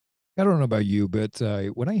I don't know about you, but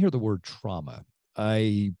when I hear the word trauma,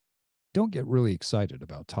 I don't get really excited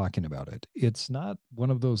about talking about it. It's not one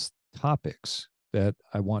of those topics that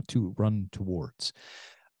I want to run towards.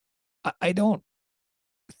 I don't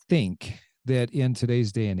think that in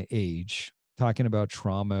today's day and age, talking about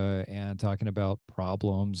trauma and talking about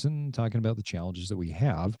problems and talking about the challenges that we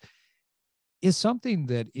have is something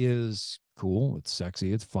that is cool, it's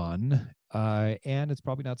sexy, it's fun, and it's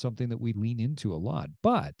probably not something that we lean into a lot.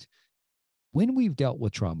 But when we've dealt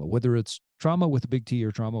with trauma, whether it's trauma with a big T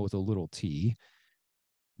or trauma with a little t,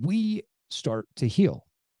 we start to heal.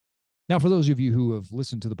 Now, for those of you who have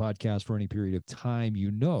listened to the podcast for any period of time,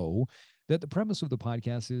 you know that the premise of the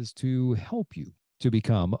podcast is to help you to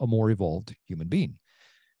become a more evolved human being.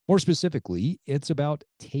 More specifically, it's about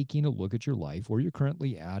taking a look at your life, where you're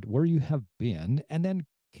currently at, where you have been, and then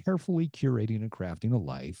carefully curating and crafting a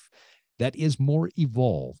life that is more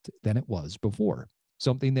evolved than it was before,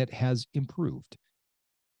 something that has improved.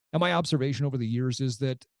 Now, my observation over the years is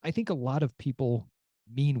that I think a lot of people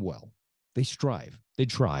mean well. They strive, they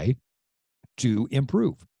try to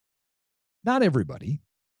improve. Not everybody.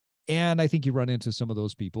 And I think you run into some of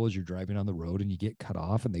those people as you're driving on the road and you get cut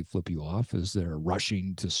off and they flip you off as they're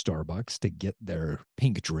rushing to Starbucks to get their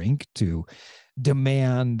pink drink to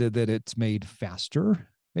demand that it's made faster.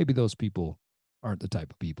 Maybe those people aren't the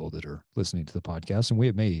type of people that are listening to the podcast. And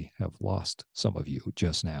we may have lost some of you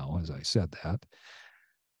just now as I said that.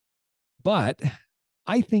 But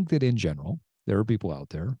I think that in general, there are people out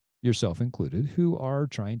there, yourself included, who are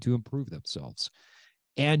trying to improve themselves.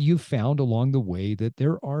 And you've found along the way that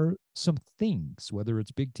there are some things, whether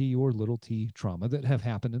it's big T or little t trauma, that have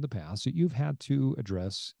happened in the past that you've had to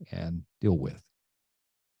address and deal with.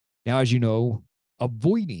 Now, as you know,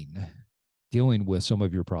 avoiding dealing with some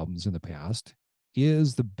of your problems in the past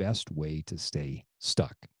is the best way to stay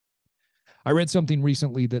stuck. I read something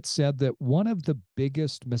recently that said that one of the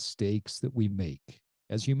biggest mistakes that we make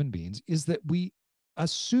as human beings is that we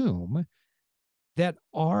assume that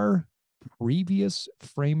our previous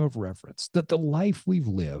frame of reference, that the life we've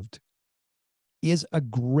lived is a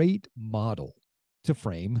great model to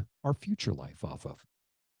frame our future life off of.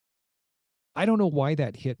 I don't know why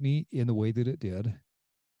that hit me in the way that it did,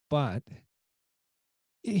 but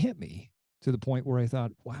it hit me to the point where I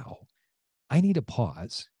thought, wow, I need to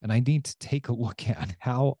pause and I need to take a look at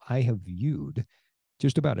how I have viewed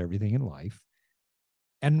just about everything in life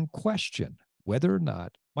and question whether or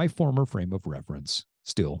not my former frame of reference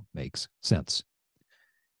still makes sense.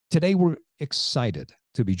 Today, we're excited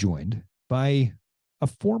to be joined by a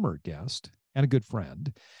former guest and a good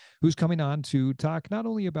friend who's coming on to talk not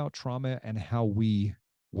only about trauma and how we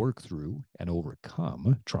work through and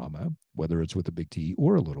overcome trauma, whether it's with a big T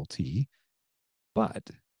or a little t, but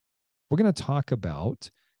we're going to talk about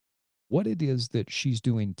what it is that she's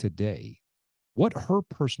doing today, what her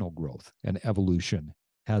personal growth and evolution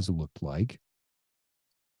has looked like,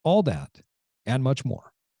 all that and much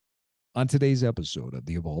more on today's episode of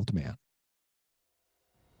The Evolved Man.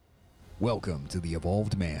 Welcome to The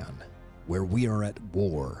Evolved Man, where we are at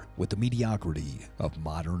war with the mediocrity of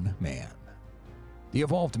modern man. The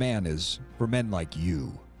Evolved Man is for men like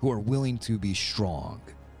you who are willing to be strong,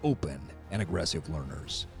 open, and aggressive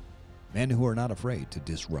learners. Men who are not afraid to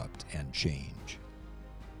disrupt and change.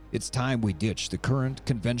 It's time we ditch the current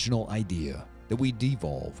conventional idea that we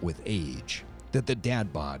devolve with age, that the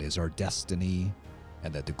dad bod is our destiny,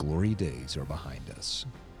 and that the glory days are behind us.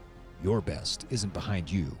 Your best isn't behind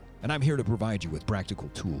you, and I'm here to provide you with practical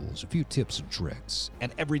tools, a few tips and tricks,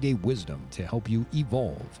 and everyday wisdom to help you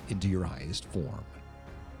evolve into your highest form.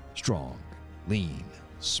 Strong, lean,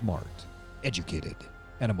 smart, educated,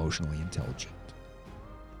 and emotionally intelligent.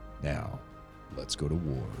 Now, let's go to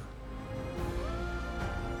war.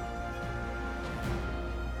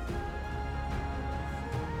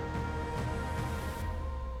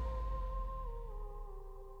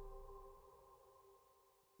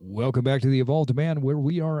 Welcome back to The Evolved Man, where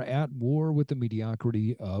we are at war with the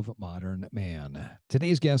mediocrity of modern man.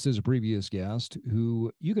 Today's guest is a previous guest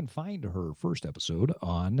who you can find her first episode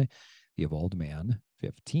on The Evolved Man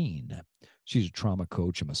 15. She's a trauma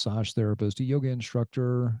coach, a massage therapist, a yoga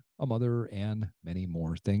instructor, a mother, and many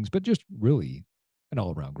more things, but just really an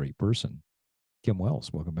all-around great person. Kim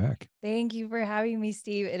Wells, welcome back. Thank you for having me,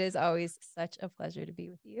 Steve. It is always such a pleasure to be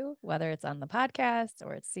with you, whether it's on the podcast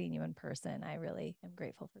or it's seeing you in person. I really am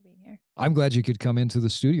grateful for being here. I'm glad you could come into the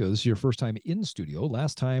studio. This is your first time in studio.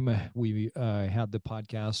 Last time we had the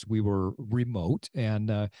podcast, we were remote,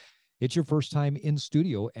 and it's your first time in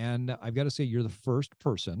studio. And I've got to say, you're the first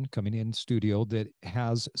person coming in studio that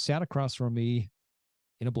has sat across from me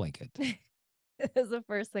in a blanket. It was the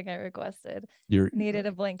first thing I requested. You're Needed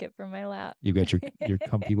a blanket for my lap. you got your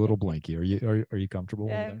comfy little blankie. Are you comfortable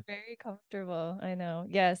over Yeah, there? I'm very comfortable. I know.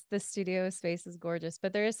 Yes, the studio space is gorgeous,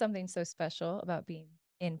 but there is something so special about being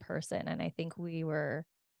in person. And I think we were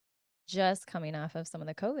just coming off of some of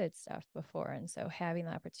the COVID stuff before. And so having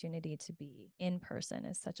the opportunity to be in person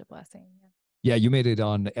is such a blessing. Yeah. Yeah, you made it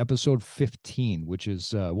on episode 15, which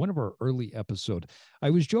is one of our early episode.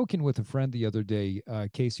 I was joking with a friend the other day,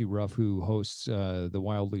 Casey Ruff, who hosts the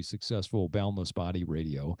wildly successful Boundless Body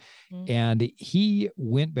Radio. Mm. And he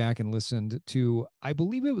went back and listened to, I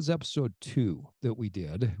believe it was episode 2 that we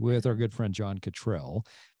did with our good friend John Cottrell,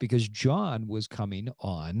 because John was coming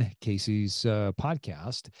on Casey's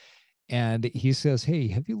podcast. And he says, "Hey,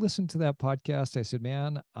 have you listened to that podcast?" I said,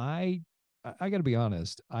 "Man, I got to be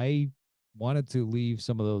honest. I wanted to leave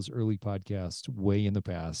some of those early podcasts way in the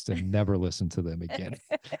past and never listen to them again."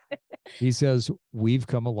 He says, "We've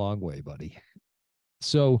come a long way, buddy."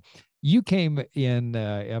 So you came in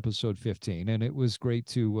episode 15, and it was great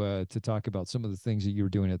to talk about some of the things that you were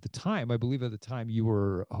doing at the time. I believe at the time you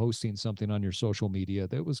were hosting something on your social media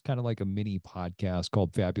that was kind of like a mini podcast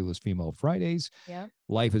called Fabulous Female Fridays. Yeah.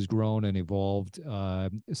 Life has grown and evolved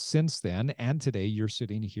since then. And today you're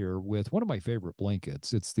sitting here with one of my favorite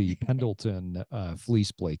blankets. It's the Pendleton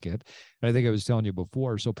fleece blanket. And I think I was telling you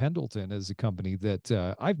before. So Pendleton is a company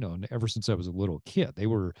that I've known ever since I was a little kid. They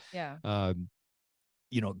were, Yeah.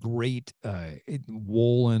 great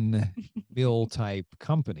woolen mill type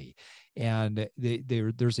company. And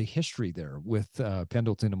there's a history there with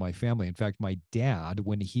Pendleton in my family. In fact, my dad,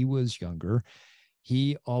 when he was younger,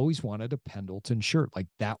 he always wanted a Pendleton shirt. Like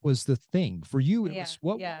that was the thing for you. It was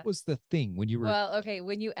what was the thing when you were? Well, okay.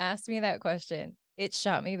 When you asked me that question, it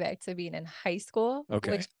shot me back to being in high school,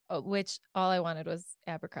 which all I wanted was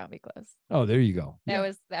Abercrombie clothes. Oh, there you go.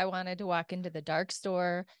 I wanted to walk into the dark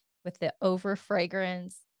store with the over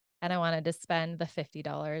fragrance, and I wanted to spend the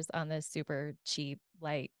 $50 on this super cheap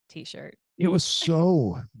light t-shirt. It was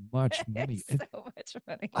so much money. So much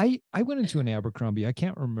money. I went into an Abercrombie. I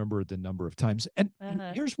can't remember the number of times. And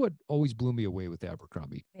here's what always blew me away with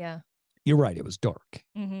Abercrombie. Yeah. You're right. It was dark.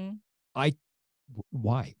 Mm-hmm.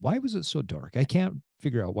 Why was it so dark? I can't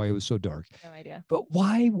figure out why it was so dark. No idea. But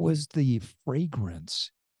why was the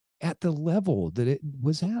fragrance at the level that it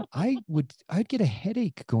was at? I'd get a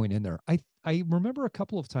headache going in there. I remember a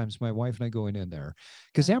couple of times my wife and I going in there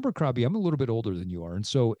because Abercrombie, I'm a little bit older than you are. And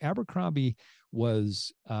so Abercrombie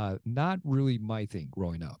was not really my thing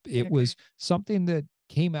growing up. It was something that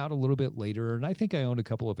came out a little bit later. And I think I owned a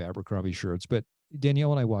couple of Abercrombie shirts, but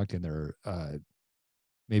Danielle and I walked in there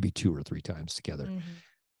maybe 2 or 3 times together. Mm-hmm.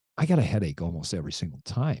 I got a headache almost every single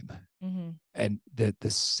time. Mm-hmm. And the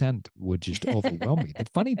scent would just overwhelm me. The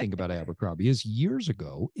funny thing about Abercrombie is years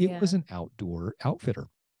ago, it was an outdoor outfitter.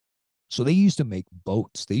 So they used to make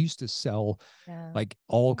boats. They used to sell like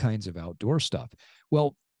all kinds of outdoor stuff.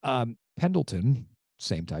 Well, Pendleton,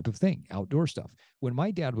 same type of thing, outdoor stuff. When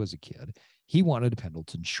my dad was a kid, he wanted a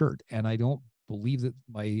Pendleton shirt. And I don't believe that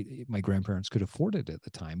my grandparents could afford it at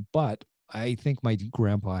the time, but I think my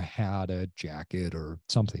grandpa had a jacket or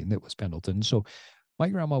something that was Pendleton. So my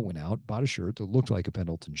grandma went out, bought a shirt that looked like a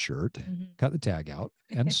Pendleton shirt, cut the tag out,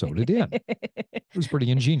 and sewed it in. It was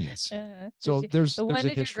pretty ingenious. So when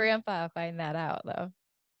did your grandpa find that out, though?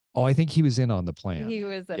 Oh, I think he was in on the plan. He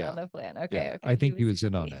was in on the plan. Okay. I think he was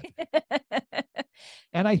in on it.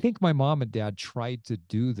 And I think my mom and dad tried to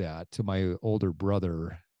do that to my older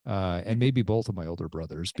brother, and maybe both of my older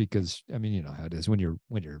brothers, because I mean, you know how it is when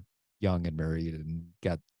you're young and married and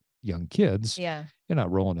got young kids, you're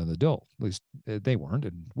not rolling in the dough. At least they weren't,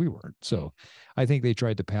 and we weren't. So I think they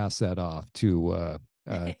tried to pass that off to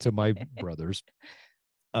my brothers.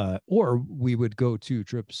 Or we would go 2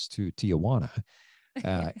 trips to Tijuana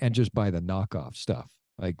and just buy the knockoff stuff.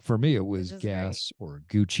 Like for me, it was Guess or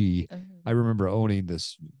Gucci. I remember owning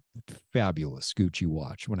this fabulous Gucci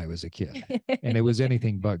watch when I was a kid, and it was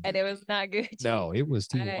anything but Gucci. And it was not Gucci. No, it was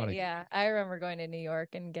Tijuana. I remember going to New York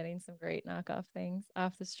and getting some great knockoff things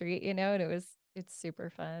off the street, and it's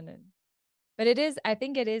super fun. But I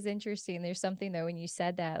think it is interesting. There's something though, when you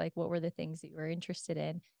said that, like, what were the things that you were interested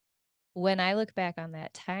in? When I look back on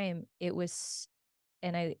that time, it was,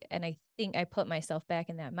 and I think I put myself back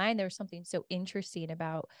in that mind. There was something so interesting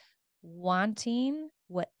about wanting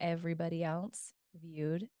what everybody else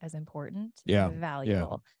viewed as important and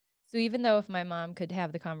valuable. So even though if my mom could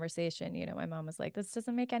have the conversation, my mom was like, this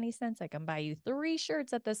doesn't make any sense. I can buy you 3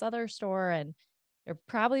 shirts at this other store and they're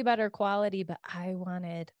probably better quality, but I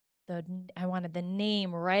wanted the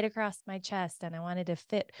name right across my chest, and I wanted to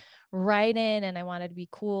fit right in, and I wanted to be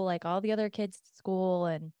cool like all the other kids at school.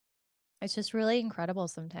 And It's just really incredible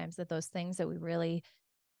sometimes that those things that we really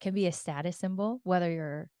can be a status symbol, whether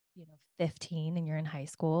you're, 15 and you're in high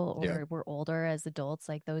school Yeah. or we're older as adults,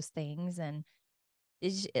 like those things. And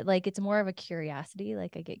like, it's more of a curiosity.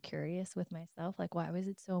 Like, I get curious with myself, like, why was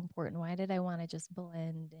it so important? Why did I want to just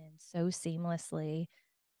blend in so seamlessly?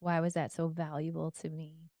 Why was that so valuable to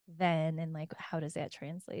me then? And like, how does that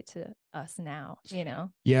translate to us now?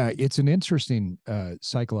 Yeah, it's an interesting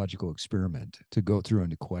psychological experiment to go through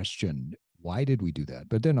and to question why did we do that,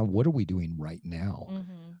 but then what are we doing right now?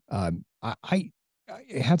 Mm-hmm.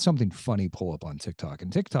 I had something funny pull up on TikTok,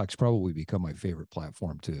 and TikTok's probably become my favorite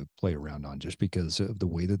platform to play around on just because of the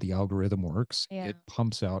way that the algorithm works. Yeah. It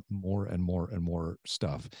pumps out more and more and more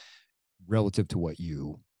stuff relative to what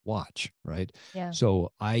you watch, right? Yeah.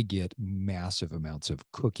 So I get massive amounts of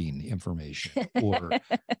cooking information or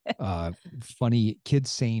funny kids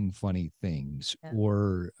saying funny things, Yeah.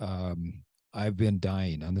 or I've been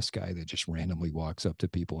dying on this guy that just randomly walks up to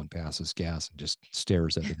people and passes gas and just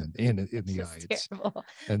stares at them in It's the eye. just terrible.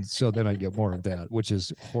 And so then I get more of that, which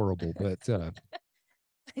is horrible, but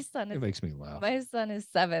My son it is makes me laugh. my son is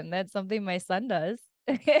 7. That's something my son does.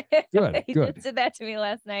 Good, He just good. did that to me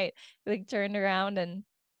last night. Like, turned around and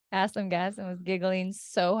passed some gas and was giggling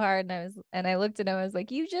so hard. And I looked at him, I was like,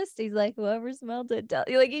 he's like, whoever smelled it,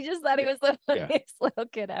 like, he just thought he was the Yeah. funniest little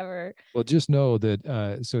kid ever. Well, just know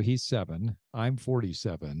that so he's 7, I'm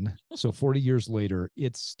 47. So 40 years later,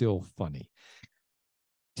 it's still funny.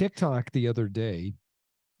 TikTok the other day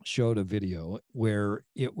showed a video where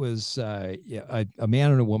it was a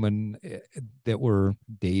man and a woman that were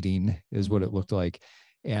dating, is what it Mhm. looked like.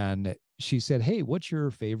 And she said, "Hey, what's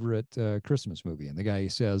your favorite Christmas movie?" And the guy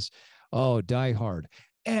says, "Oh, Die Hard."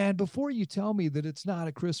 And before you tell me that it's not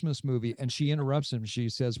a Christmas movie, and she interrupts him, she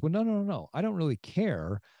says, "Well, no, no, no, no. I don't really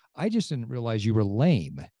care. I just didn't realize you were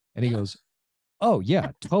lame." And he goes, "Oh,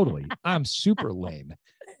 yeah, totally. I'm super lame.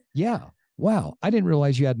 Yeah. Wow. I didn't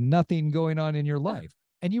realize you had nothing going on in your life.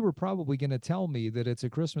 And you were probably going to tell me that it's a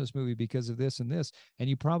Christmas movie because of this and this. And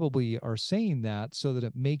you probably are saying that so that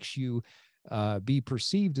it makes you be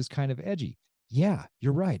perceived as kind of edgy. Yeah,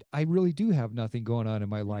 you're right. I really do have nothing going on in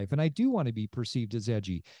my life. And I do want to be perceived as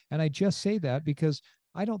edgy. And I just say that because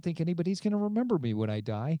I don't think anybody's going to remember me when I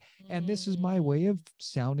die. And this is my way of Mm.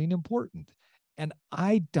 sounding important. And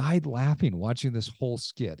I died laughing watching this whole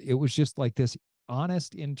skit. It was just like this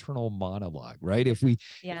honest internal monologue, right? If we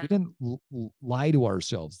Yeah. didn't lie to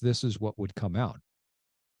ourselves, this is what would come out.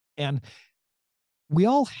 And we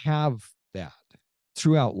all have that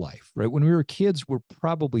throughout life, right? When we were kids, we're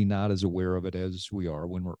probably not as aware of it as we are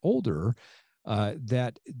when we're older.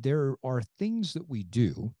 That there are things that we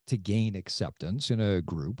do to gain acceptance in a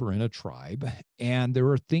group or in a tribe, and there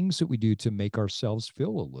are things that we do to make ourselves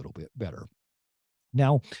feel a little bit better.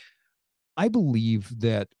 Now, I believe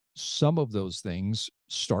that some of those things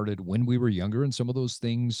started when we were younger, and some of those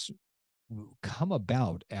things come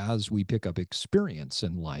about as we pick up experience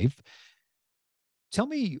in life. Tell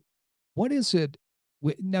me, what is it?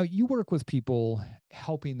 Now, you work with people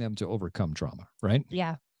helping them to overcome trauma, right?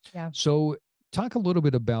 Yeah. Yeah. So, talk a little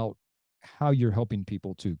bit about how you're helping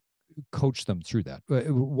people to coach them through that.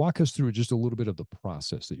 Walk us through just a little bit of the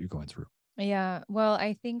process that you're going through. Yeah. Well,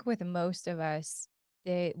 I think with most of us,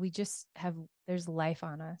 we just have, there's life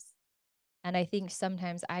on us. And I think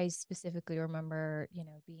sometimes I specifically remember,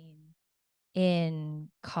 being in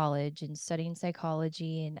college and studying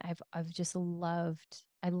psychology, and I've just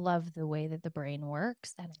I love the way that the brain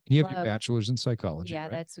works, and You I have your love bachelor's in psychology, yeah,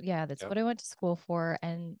 right? that's Yep. what I went to school for.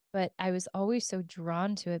 And but I was always so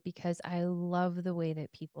drawn to it because I love the way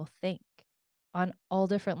that people think on all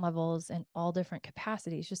different levels and all different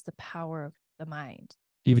capacities, just the power of the mind.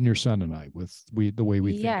 Even your son and I, with the way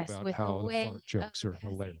we think Yes, about with the how the way fart jokes are yes,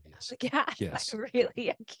 hilarious. yes, I Yes, really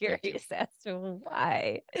am thank you. curious as to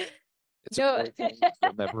why. It's a No, boy thing.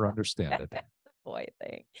 You'll never understand it. boy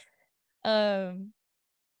thing. Um,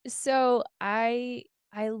 so I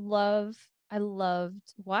loved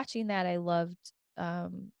watching that. I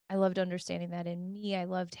loved understanding that in me. I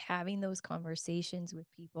loved having those conversations with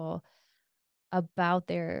people about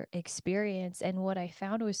their experience. And what I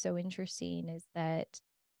found was so interesting is that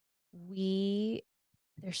we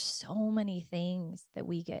there's so many things that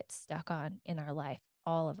we get stuck on in our life,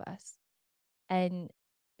 all of us. And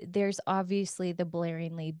there's obviously the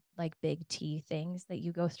blaringly like big T things that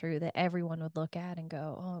you go through that everyone would look at and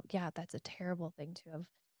go, "Oh, yeah, that's a terrible thing to have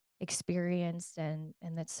experienced and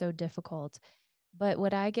that's so difficult." But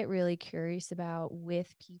what I get really curious about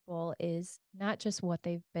with people is not just what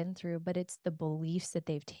they've been through, but it's the beliefs that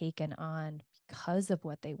they've taken on because of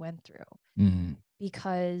what they went through. Mm.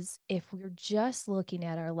 Because if we're just looking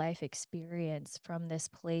at our life experience from this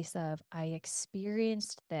place of, I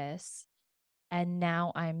experienced this and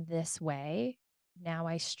now I'm this way, now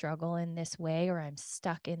I struggle in this way, or I'm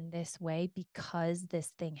stuck in this way because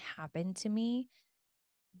this thing happened to me,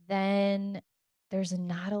 then there's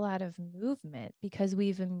not a lot of movement because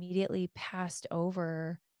we've immediately passed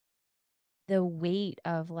over the weight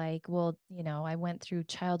of like, well, I went through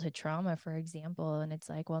childhood trauma, for example, and it's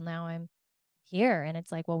like, well, now I'm here. And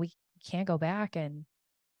it's like, well, we can't go back and,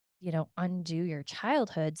 undo your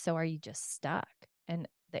childhood. So are you just stuck? And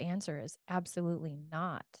the answer is absolutely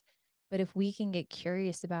not. But if we can get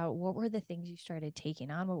curious about what were the things you started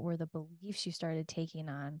taking on, what were the beliefs you started taking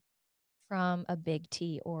on from a big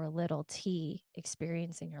T or a little T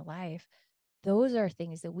experience in your life, those are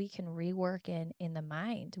things that we can rework in the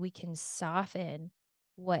mind. We can soften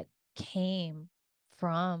what came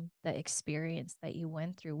from the experience that you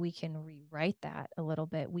went through. We can rewrite that a little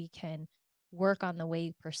bit. We can work on the way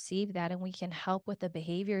you perceive that, and we can help with the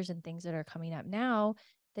behaviors and things that are coming up now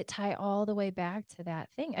that tie all the way back to that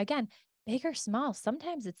thing. Again, big or small,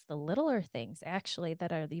 sometimes it's the littler things actually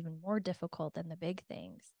that are even more difficult than the big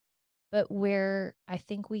things. But where I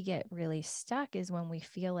think we get really stuck is when we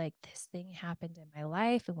feel like this thing happened in my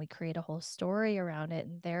life and we create a whole story around it.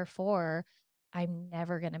 And therefore, I'm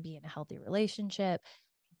never going to be in a healthy relationship,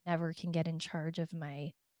 never can get in charge of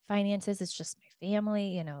my finances. It's just my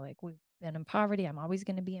family, like we've been in poverty. I'm always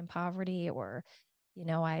going to be in poverty. Or,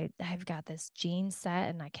 I've got this gene set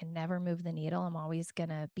and I can never move the needle. I'm always going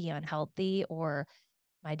to be unhealthy. Or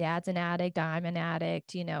my dad's an addict, I'm an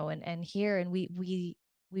addict, and we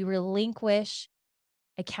relinquish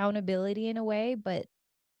accountability in a way, but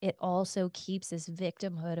it also keeps this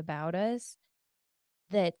victimhood about us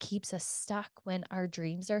that keeps us stuck when our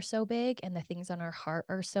dreams are so big and the things on our heart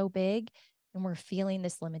are so big, and we're feeling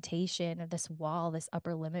this limitation or this wall, this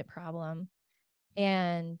upper limit problem.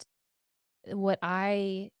 And what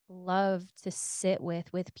I love to sit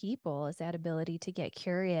with people is that ability to get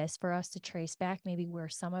curious, for us to trace back maybe where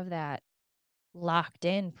some of that locked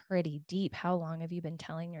in pretty deep. How long have you been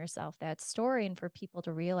telling yourself that story? And for people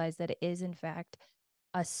to realize that it is, in fact,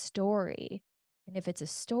 a story. And if it's a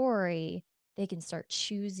story, they can start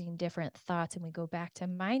choosing different thoughts. And we go back to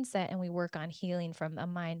mindset and we work on healing from a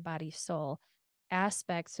mind, body, soul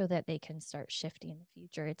aspect so that they can start shifting in the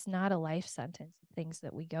future. It's not a life sentence, things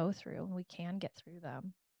that we go through, and we can get through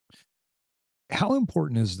them. How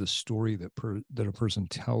important is the story that a person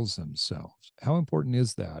tells themselves? How important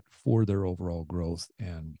is that for their overall growth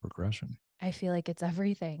and progression? I feel like it's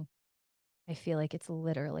everything. I feel like it's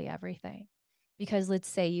literally everything. Because let's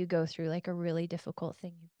say you go through like a really difficult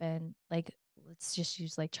thing. You've been like, let's just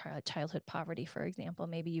use like childhood poverty, for example.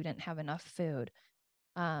 Maybe you didn't have enough food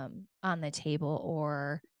on the table,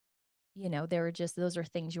 or, there were just, those are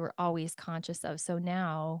things you were always conscious of. So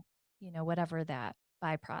now, whatever that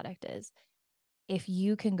byproduct is, if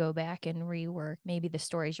you can go back and rework maybe the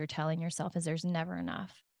stories you're telling yourself is there's never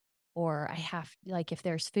enough, or I have, like, if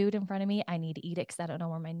there's food in front of me, I need to eat it because I don't know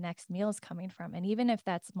where my next meal is coming from. And even if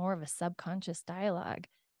that's more of a subconscious dialogue,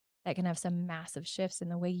 that can have some massive shifts in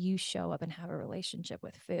the way you show up and have a relationship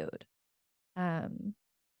with food. Um,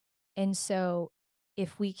 and so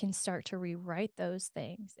if we can start to rewrite those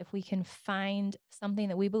things, if we can find something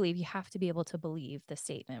that we believe, you have to be able to believe the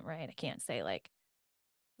statement, right? I can't say like,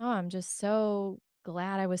 oh, I'm just so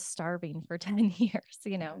glad I was starving for 10 years.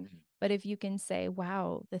 But if you can say,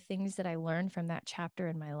 wow, the things that I learned from that chapter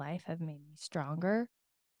in my life have made me stronger.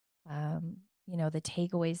 The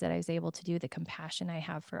takeaways that I was able to do, the compassion I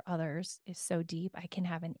have for others is so deep. I can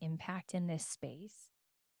have an impact in this space.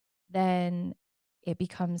 Then it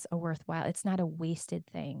becomes a worthwhile, it's not a wasted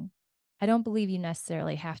thing. I don't believe you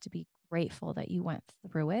necessarily have to be grateful that you went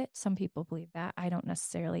through it. Some people believe that. I don't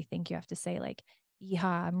necessarily think you have to say like,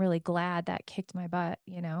 yeehaw, I'm really glad that kicked my butt.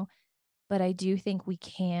 But I do think we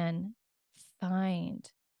can find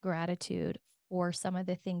gratitude for some of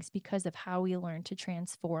the things because of how we learn to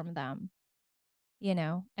transform them,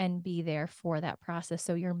 and be there for that process.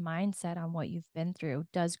 So your mindset on what you've been through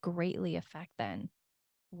does greatly affect then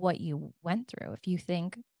what you went through. If you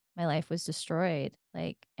think my life was destroyed,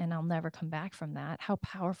 like, and I'll never come back from that, how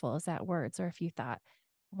powerful is that words? Or if you thought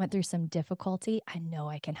I went through some difficulty, I know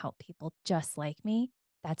I can help people just like me.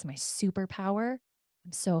 That's my superpower.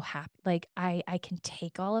 I'm so happy. Like I can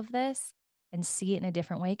take all of this and see it in a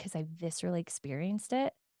different way because I viscerally experienced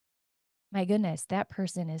it. My goodness, that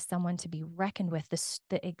person is someone to be reckoned with.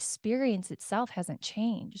 The experience itself hasn't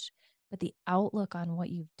changed, but the outlook on what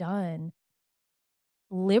you've done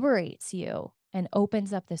liberates you and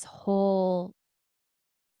opens up this whole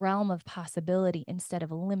realm of possibility instead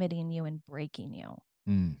of limiting you and breaking you.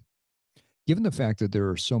 Mm. Given the fact that there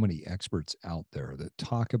are so many experts out there that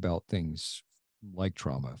talk about things like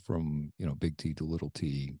trauma from, big T to little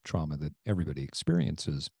t, trauma that everybody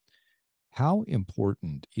experiences, how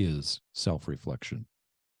important is self-reflection?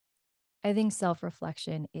 I think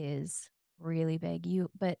self-reflection is really big.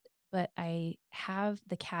 But I have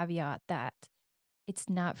the caveat that it's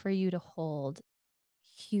not for you to hold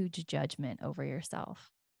huge judgment over yourself,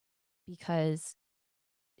 because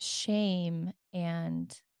shame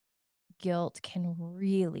and guilt can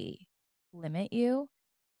really limit you.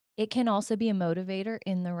 It can also be a motivator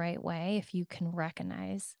in the right way if you can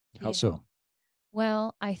recognize, How so?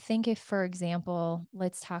 well, I think if, for example,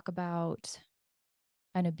 let's talk about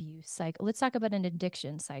an abuse cycle. Let's talk about an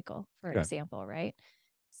addiction cycle, for Okay. example, right?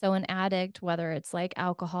 So, an addict, whether it's like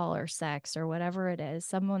alcohol or sex or whatever it is,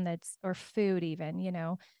 someone that's, or food,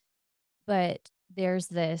 even, but there's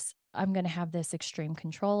this, I'm going to have this extreme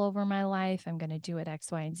control over my life. I'm going to do it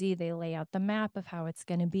X, Y, and Z. They lay out the map of how it's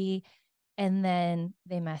going to be, and then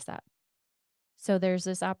they mess up. So there's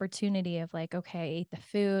this opportunity of like, okay, I ate the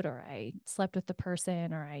food, or I slept with the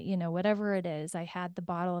person, or whatever it is, I had the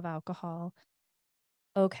bottle of alcohol.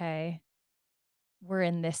 Okay, we're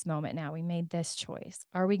in this moment now. We made this choice.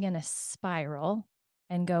 Are we going to spiral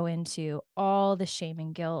and go into all the shame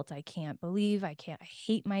and guilt? I can't believe I can't, I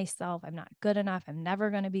hate myself. I'm not good enough. I'm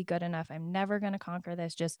never going to be good enough. I'm never going to conquer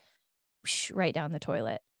this. Just whoosh, right down the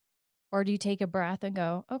toilet. Or do you take a breath and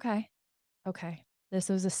go, okay, this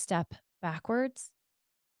was a step backwards.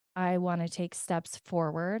 I want to take steps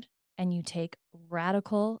forward, and you take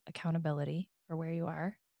radical accountability for where you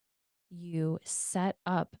are. You set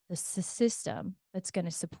up the system that's going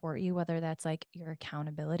to support you, whether that's like your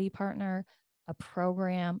accountability partner, a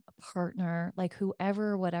program, a partner, like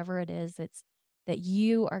whoever, whatever it is that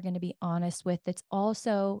you are going to be honest with, that's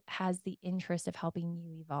also has the interest of helping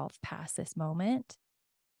you evolve past this moment.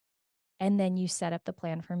 And then you set up the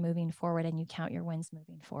plan for moving forward, and you count your wins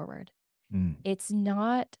moving forward. Mm. It's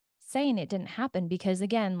not saying it didn't happen, because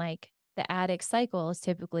again, like the addict cycle is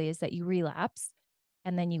typically is that you relapse,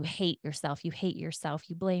 and then you hate yourself, you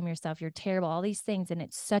blame yourself, you're terrible, all these things. And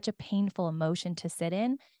it's such a painful emotion to sit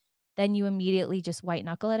in. Then you immediately just white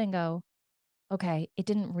knuckle it and go, okay, it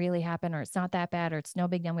didn't really happen, or it's not that bad, or it's no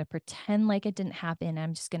big deal. I'm going to pretend like it didn't happen.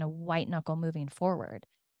 I'm just going to white knuckle moving forward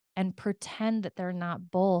and pretend that they're not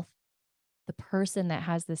both the person that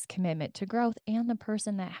has this commitment to growth and the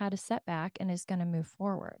person that had a setback and is going to move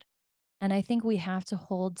forward. And I think we have to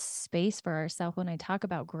hold space for ourselves. When I talk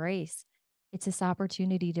about grace, it's this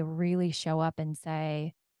opportunity to really show up and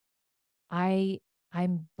say, I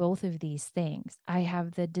I'm both of these things. I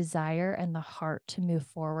have the desire and the heart to move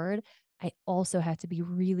forward. I also have to be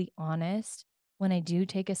really honest when I do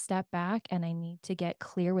take a step back, and I need to get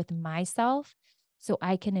clear with myself so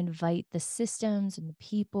I can invite the systems and the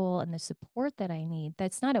people and the support that I need.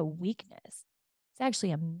 That's not a weakness. It's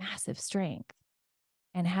actually a massive strength.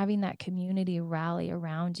 And having that community rally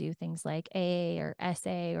around you, things like AA or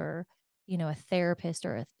SA, or a therapist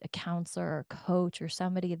or a counselor or coach or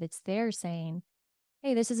somebody that's there saying,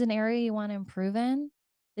 hey, this is an area you want to improve in.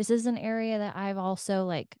 This is an area that I've also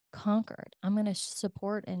like conquered. I'm going to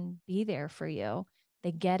support and be there for you.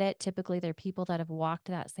 They get it. Typically, they're people that have walked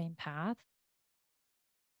that same path,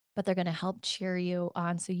 but they're going to help cheer you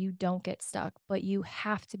on so you don't get stuck. But you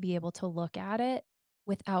have to be able to look at it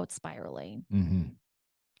without spiraling. Mm-hmm.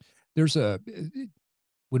 There's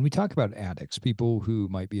when we talk about addicts, people who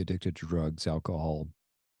might be addicted to drugs, alcohol,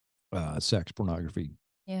 sex, pornography,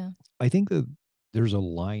 Yeah. I think that there's a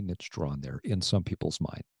line that's drawn there in some people's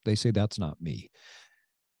mind. They say that's not me.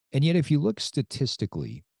 And yet, if you look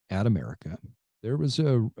statistically at America, there was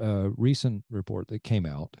a recent report that came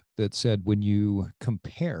out that said when you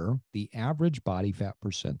compare the average body fat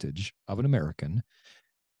percentage of an American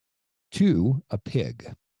to a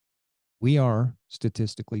pig, we are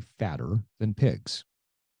statistically fatter than pigs.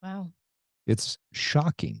 Wow. It's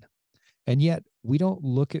shocking. And yet, we don't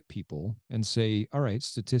look at people and say, all right,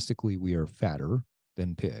 statistically, we are fatter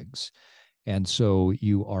than pigs. And so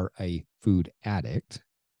you are a food addict.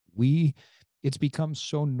 We, it's become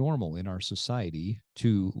so normal in our society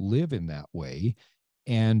to live in that way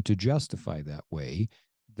and to justify that way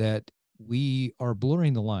that we are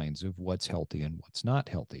blurring the lines of what's healthy and what's not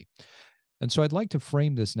healthy. And so I'd like to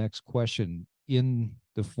frame this next question in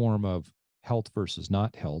the form of health versus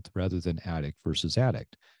not health rather than addict versus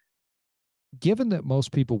addict. Given that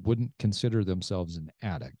most people wouldn't consider themselves an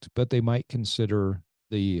addict, but they might consider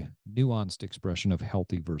the nuanced expression of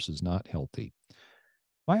healthy versus not healthy,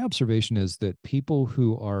 my observation is that people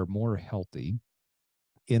who are more healthy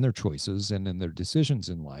in their choices and in their decisions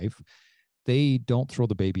in life, they don't throw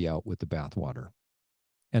the baby out with the bathwater.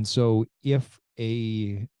 And so if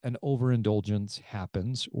an overindulgence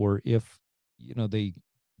happens, or if they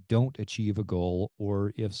don't achieve a goal,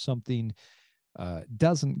 or if something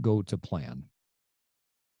doesn't go to plan,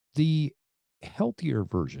 the healthier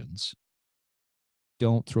versions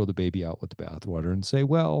don't throw the baby out with the bathwater and say,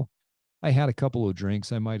 well, I had a couple of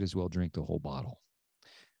drinks, I might as well drink the whole bottle.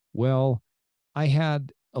 Well, I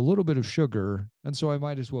had a little bit of sugar, and so I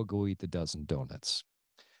might as well go eat the dozen donuts.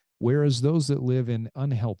 Whereas those that live in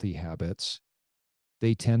unhealthy habits,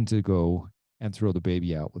 they tend to go and throw the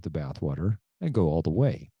baby out with the bathwater and go all the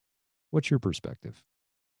way. What's your perspective?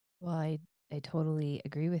 Well, I totally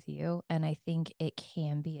agree with you. And I think it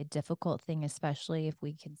can be a difficult thing, especially if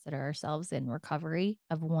we consider ourselves in recovery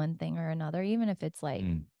of one thing or another, even if it's like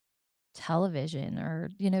Mm, television or,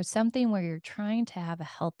 something where you're trying to have a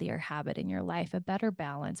healthier habit in your life, a better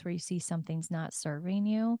balance where you see something's not serving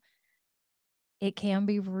you. It can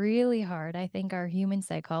be really hard. I think our human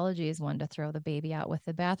psychology is one to throw the baby out with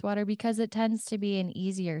the bathwater because it tends to be an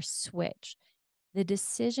easier switch. The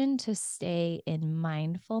decision to stay in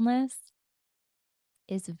mindfulness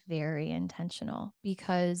is very intentional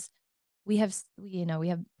because we have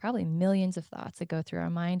probably millions of thoughts that go through our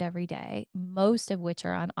mind every day, most of which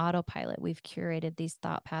are on autopilot. We've curated these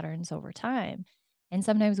thought patterns over time. And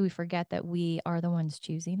sometimes we forget that we are the ones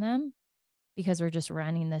choosing them because we're just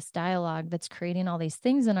running this dialogue that's creating all these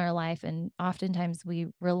things in our life. And oftentimes we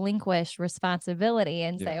relinquish responsibility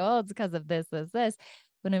and say, yeah. oh, it's because of this, this, this.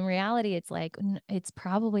 But in reality, it's like, it's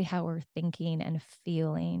probably how we're thinking and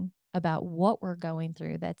feeling about what we're going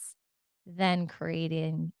through that's then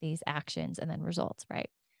creating these actions and then results, right?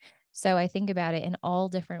 So I think about it in all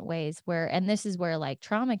different ways and this is where like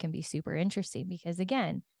trauma can be super interesting because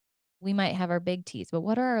again, we might have our big T's, but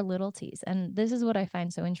what are our little T's? And this is what I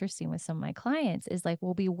find so interesting with some of my clients is like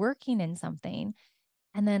we'll be working in something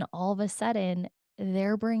and then all of a sudden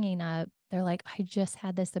they're like, I just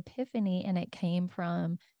had this epiphany and it came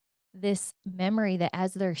from this memory that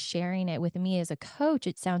as they're sharing it with me as a coach,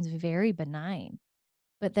 it sounds very benign.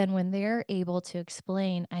 But then when they're able to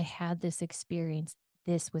explain, I had this experience,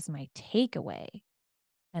 this was my takeaway,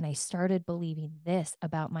 and I started believing this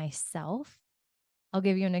about myself. I'll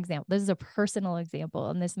give you an example. This is a personal example,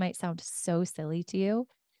 and this might sound so silly to you,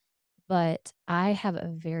 but I have a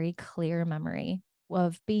very clear memory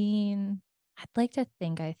of I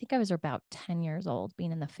think I was about 10 years old,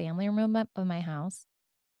 being in the family room of my house.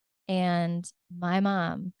 And my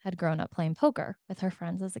mom had grown up playing poker with her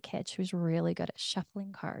friends as a kid. She was really good at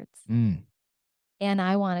shuffling cards. Mm, And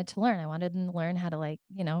I wanted to learn. I wanted to learn how to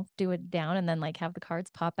do it down and then like have the cards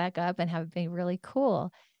pop back up and have it be really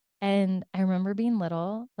cool. And I remember being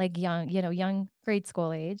little, like young, young grade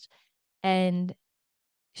school age, and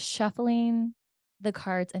shuffling the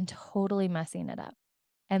cards and totally messing it up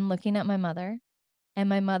and looking at my mother. And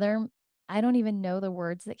my mother, I don't even know the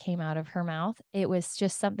words that came out of her mouth. It was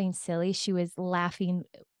just something silly. She was laughing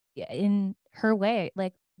in her way,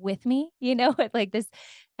 like with me, like this.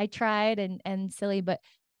 I tried and silly, but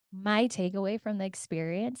my takeaway from the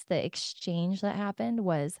experience, the exchange that happened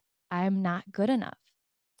was I'm not good enough.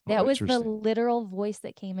 oh, That was the interesting. literal voice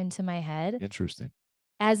that came into my head Interesting.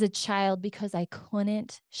 as a child because I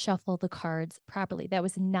couldn't shuffle the cards properly. That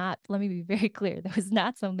was not, let me be very clear, that was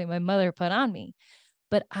not something my mother put on me.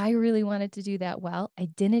 But I really wanted to do that well. I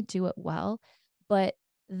didn't do it well, but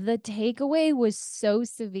the takeaway was so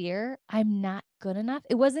severe. I'm not good enough.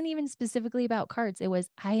 It wasn't even specifically about cards. It was,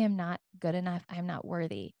 I am not good enough. I'm not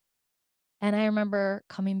worthy. And I remember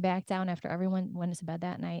coming back down after everyone went to bed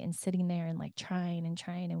that night and sitting there and like trying and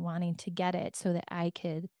trying and wanting to get it so that I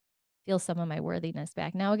could feel some of my worthiness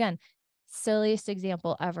back. Now, again, silliest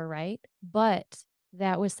example ever, right? But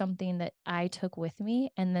that was something that I took with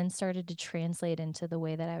me and then started to translate into the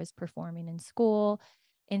way that I was performing in school,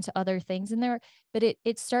 into other things in there. But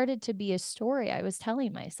it started to be a story I was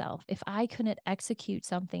telling myself. If I couldn't execute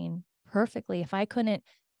something perfectly, if I couldn't,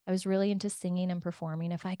 I was really into singing and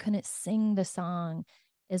performing. If I couldn't sing the song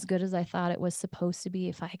as good as I thought it was supposed to be,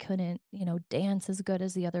 if I couldn't, dance as good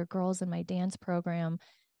as the other girls in my dance program,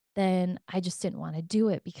 then I just didn't want to do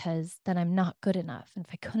it because then I'm not good enough. And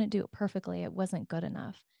if I couldn't do it perfectly, it wasn't good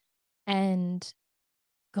enough. And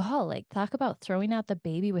God, like talk about throwing out the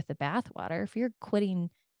baby with the bathwater. If you're quitting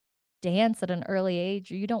dance at an early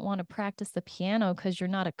age, or you don't want to practice the piano because you're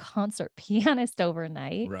not a concert pianist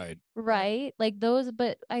overnight, Right. right? Like those,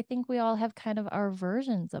 but I think we all have kind of our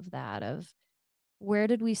versions of that of where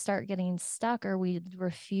did we start getting stuck or we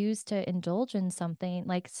refuse to indulge in something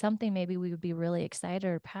like something maybe we would be really excited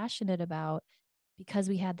or passionate about because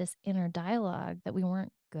we had this inner dialogue that we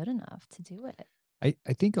weren't good enough to do it.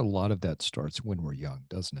 I think a lot of that starts when we're young,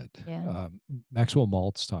 doesn't it? Yeah. Maxwell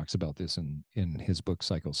Maltz talks about this in his book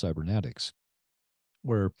Psycho-Cybernetics,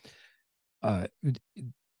 where uh,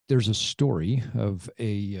 there's a story of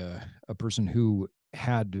a person who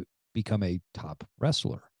had become a top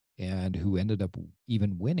wrestler and who ended up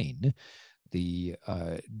even winning the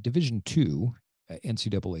Division II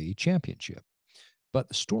NCAA championship. But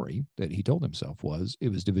the story that he told himself was it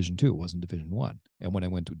was Division II, it wasn't Division One. And when I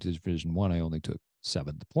went to Division One, I only took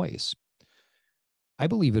seventh place. I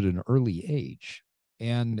believe at an early age,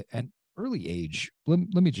 and an early age, let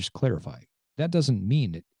me just clarify. That doesn't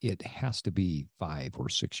mean it has to be 5 or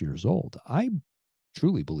 6 years old. I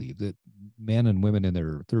truly believe that men and women in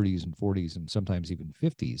their 30s and 40s and sometimes even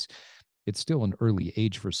 50s, it's still an early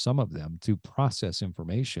age for some of them to process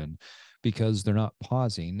information because they're not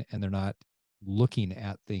pausing and they're not looking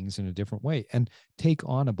at things in a different way and take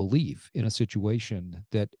on a belief in a situation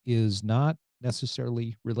that is not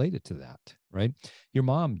necessarily related to that, right? Your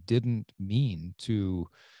mom didn't mean to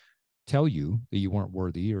tell you that you weren't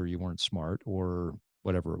worthy or you weren't smart or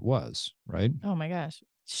whatever it was, right? Oh my gosh.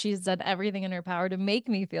 She's done everything in her power to make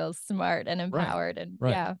me feel smart and Right. empowered. And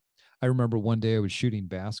Right. yeah. I remember one day I was shooting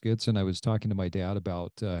baskets and I was talking to my dad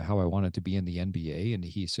about how I wanted to be in the NBA, and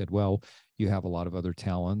he said, "Well, you have a lot of other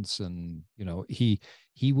talents," and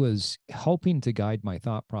he was helping to guide my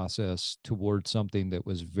thought process towards something that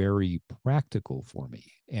was very practical for me,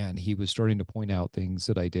 and he was starting to point out things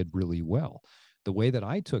that I did really well. The way that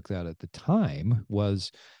I took that at the time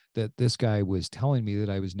was that this guy was telling me that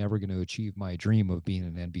I was never going to achieve my dream of being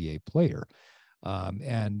an NBA player.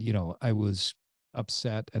 And I was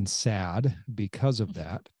upset and sad because of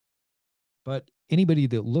that. But anybody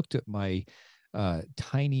that looked at my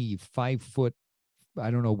tiny 5 foot,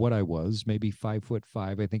 I don't know what I was, maybe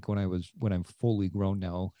 5'5". I think when I'm fully grown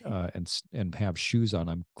now and have shoes on,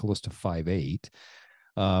 I'm close to 5'8".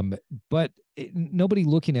 But nobody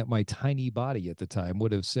looking at my tiny body at the time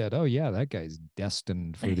would have said, "Oh yeah, that guy's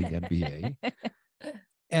destined for the NBA."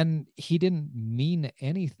 And he didn't mean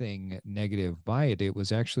anything negative by it. It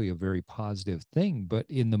was actually a very positive thing. But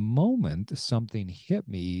in the moment, something hit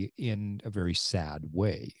me in a very sad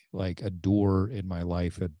way, like a door in my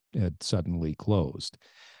life had suddenly closed.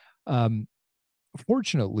 Um,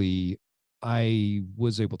 Fortunately, I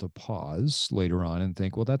was able to pause later on and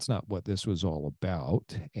think, well, that's not what this was all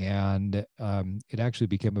about. And it actually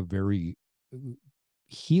became a very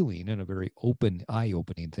healing and a very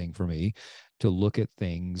eye-opening thing for me to look at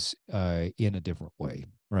things in a different way,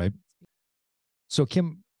 right? So,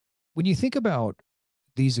 Kim, when you think about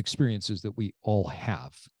these experiences that we all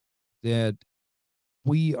have, that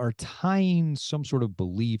we are tying some sort of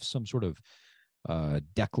belief, some sort of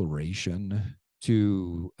declaration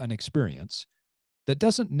to an experience that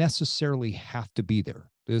doesn't necessarily have to be there.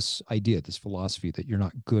 This idea, this philosophy that you're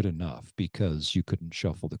not good enough because you couldn't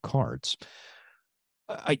shuffle the cards.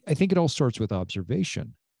 I think it all starts with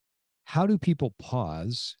observation. How do people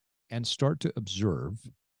pause and start to observe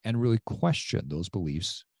and really question those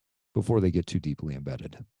beliefs before they get too deeply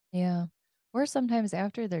embedded? Yeah. Or sometimes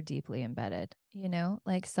after they're deeply embedded,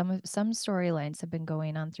 like some storylines have been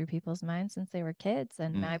going on through people's minds since they were kids.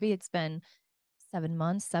 And Mm, maybe it's been 7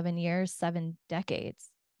 months, 7 years, 7 decades,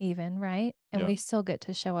 even, right? And yeah. we still get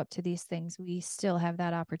to show up to these things. We still have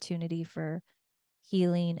that opportunity for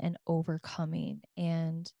healing and overcoming.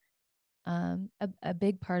 And a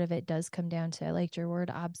big part of it does come down to, I liked your word,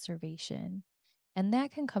 observation. And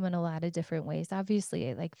that can come in a lot of different ways.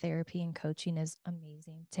 Obviously, like therapy and coaching is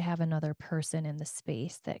amazing to have another person in the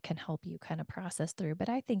space that can help you kind of process through. But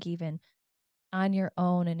I think even on your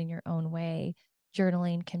own and in your own way,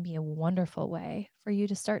 journaling can be a wonderful way for you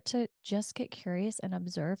to start to just get curious and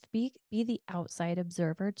observe. Be the outside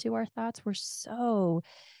observer to our thoughts. We're so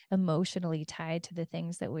emotionally tied to the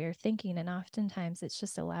things that we are thinking. And oftentimes it's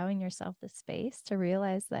just allowing yourself the space to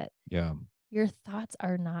realize that Yeah. your thoughts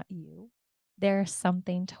are not you. They're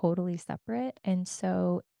something totally separate. And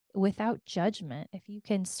so without judgment, if you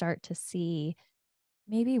can start to see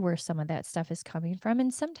maybe where some of that stuff is coming from.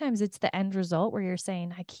 And sometimes it's the end result where you're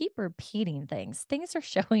saying, I keep repeating things. Things are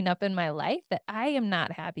showing up in my life that I am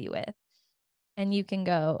not happy with. And you can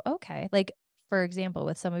go, okay. Like, for example,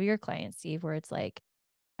 with some of your clients, Steve, where it's like,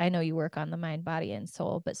 I know you work on the mind, body, and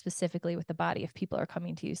soul, but specifically with the body, if people are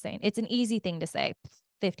coming to you saying, it's an easy thing to say,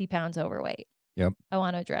 50 pounds overweight. Yep. I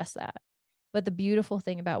want to address that. But the beautiful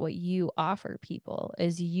thing about what you offer people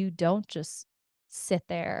is you don't just sit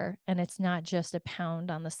there and it's not just a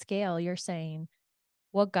pound on the scale. You're saying,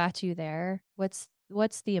 what got you there?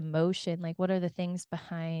 what's the emotion? Like, what are the things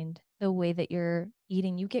behind the way that you're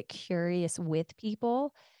eating? You get curious with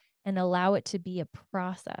people and allow it to be a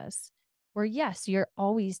process where, yes, you're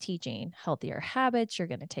always teaching healthier habits. You're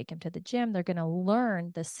going to take them to the gym. They're going to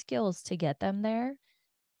learn the skills to get them there.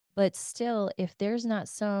 But still, if there's not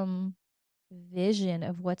some vision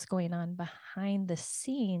of what's going on behind the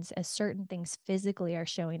scenes as certain things physically are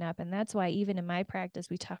showing up, and that's why even in my practice,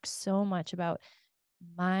 we talk so much about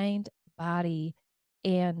mind, body,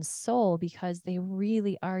 and soul because they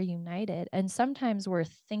really are united. And sometimes we're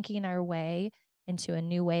thinking our way into a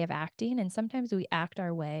new way of acting, and sometimes we act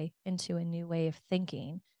our way into a new way of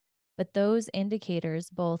thinking. But those indicators,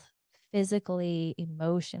 both physically,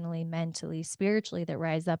 emotionally, mentally, spiritually, that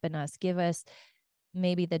rise up in us, give us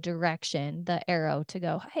maybe the direction, the arrow to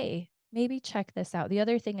go, hey, maybe check this out. The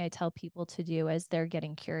other thing I tell people to do as they're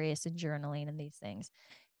getting curious and journaling and these things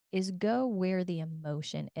is go where the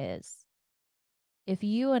emotion is. If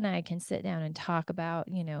you and I can sit down and talk about,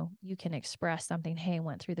 you can express something, hey, I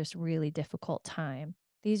went through this really difficult time.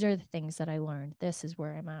 These are the things that I learned. This is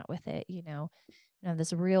where I'm at with it,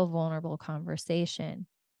 this real vulnerable conversation,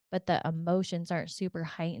 but the emotions aren't super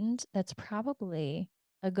heightened. That's probably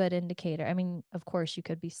a good indicator. I mean, of course, you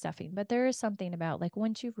could be stuffing, but there is something about like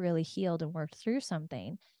once you've really healed and worked through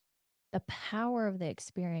something, the power of the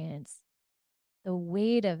experience, the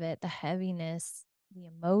weight of it, the heaviness, the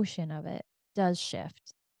emotion of it does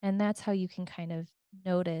shift. And that's how you can kind of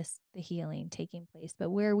notice the healing taking place. But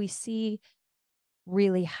where we see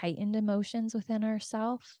really heightened emotions within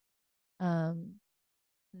ourselves, um,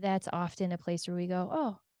 that's often a place where we go,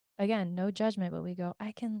 oh, again, no judgment, but we go,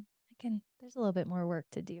 there's a little bit more work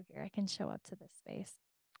to do here. I can show up to this space.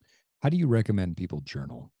 How do you recommend people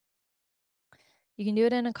journal? You can do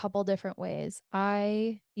it in a couple different ways.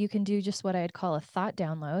 You can do just what I'd call a thought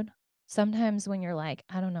download. Sometimes when you're like,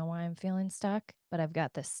 I don't know why I'm feeling stuck, but I've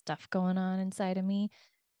got this stuff going on inside of me,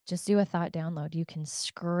 just do a thought download. You can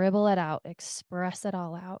scribble it out, express it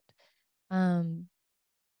all out. Um,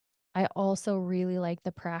 I also really like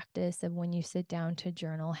the practice of when you sit down to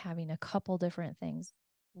journal, having a couple different things.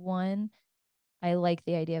 One, I like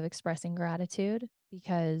the idea of expressing gratitude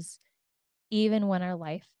because even when our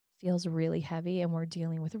life feels really heavy and we're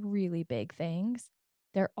dealing with really big things,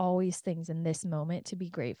 there are always things in this moment to be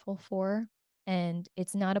grateful for. And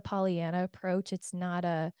it's not a Pollyanna approach, it's not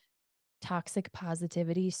a toxic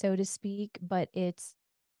positivity, so to speak, but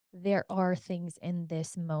there are things in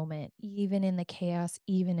this moment, even in the chaos,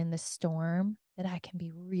 even in the storm, that I can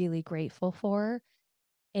be really grateful for.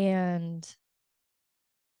 And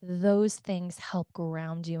those things help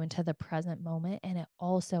ground you into the present moment. And it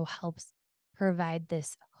also helps provide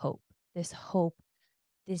this hope,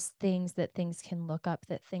 these things that things can look up,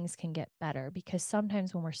 that things can get better. Because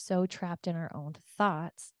sometimes when we're so trapped in our own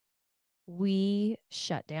thoughts, we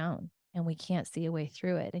shut down and we can't see a way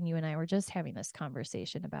through it. And you and I were just having this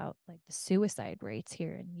conversation about like the suicide rates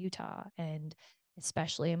here in Utah, and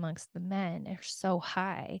especially amongst the men are so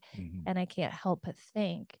high. Mhm. And I can't help but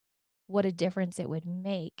think what a difference it would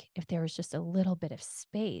make if there was just a little bit of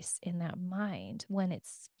space in that mind when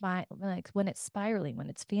when it's spiraling, when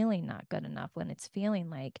it's feeling not good enough, when it's feeling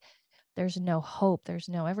like there's no hope, there's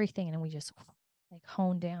no everything, and we just like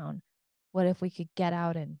hone down. What if we could get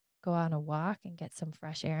out and go on a walk and get some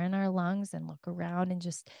fresh air in our lungs and look around and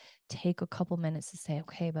just take a couple minutes to say,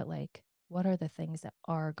 okay, but like, what are the things that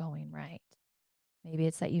are going right? Maybe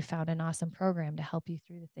it's that you found an awesome program to help you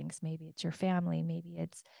through the things. Maybe it's your family. Maybe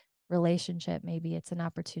it's relationship. Maybe it's an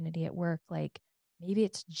opportunity at work. Like maybe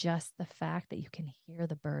it's just the fact that you can hear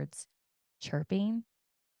the birds chirping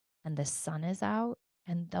and the sun is out,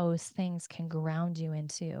 and those things can ground you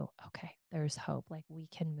into, okay, there's hope. Like we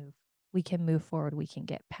can move forward. We can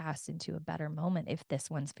get past into a better moment if this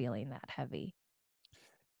one's feeling that heavy.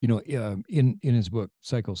 In his book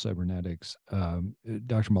Psycho-Cybernetics,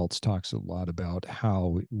 Dr. Maltz talks a lot about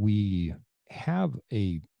how we have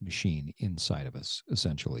a machine inside of us.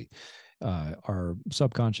 Essentially, our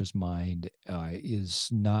subconscious mind is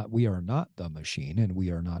not. We are not the machine, and we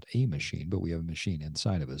are not a machine, but we have a machine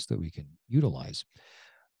inside of us that we can utilize.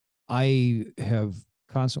 I have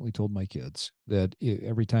constantly told my kids that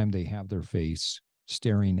every time they have their face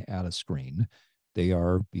staring at a screen, they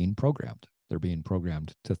are being programmed. They're being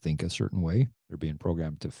programmed to think a certain way. They're being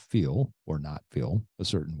programmed to feel or not feel a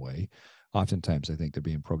certain way. Oftentimes, I think they're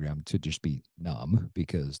being programmed to just be numb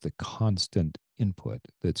because the constant input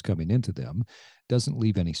that's coming into them doesn't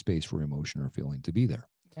leave any space for emotion or feeling to be there.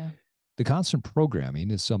 Yeah. The constant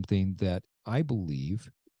programming is something that I believe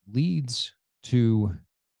leads to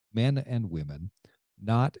men and women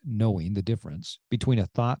not knowing the difference between a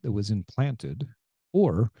thought that was implanted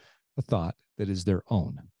or a thought that is their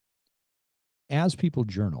own. As people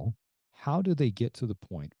journal, how do they get to the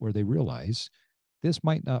point where they realize this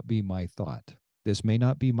might not be my thought? This may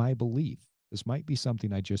not be my belief. This might be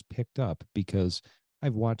something I just picked up because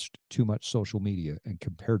I've watched too much social media and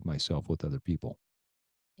compared myself with other people.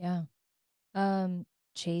 Yeah. Um,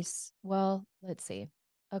 Chase, well, let's see.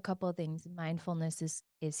 A couple of things. Mindfulness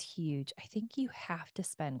is huge. I think you have to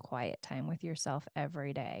spend quiet time with yourself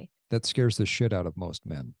every day. That scares the shit out of most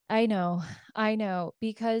men. I know. I know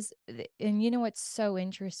because and you know what's so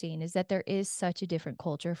interesting is that there is such a different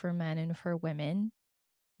culture for men and for women.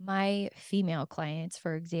 My female clients,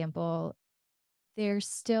 for example,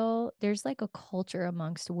 there's like a culture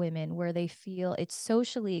amongst women where they feel it's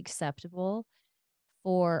socially acceptable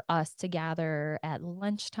for us to gather at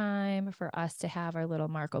lunchtime, for us to have our little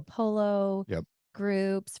Marco Polo Yep.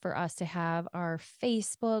 groups, for us to have our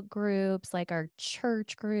Facebook groups, like our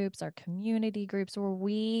church groups, our community groups where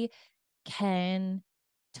we can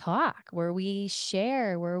talk, where we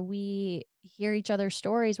share, where we hear each other's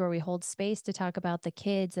stories, where we hold space to talk about the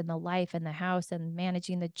kids and the life and the house and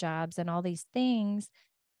managing the jobs and all these things.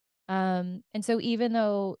 And so even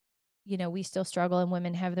though, we still struggle and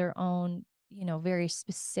women have their own, very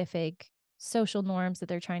specific social norms that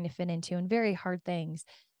they're trying to fit into and very hard things.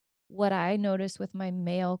 What I notice with my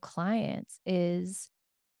male clients is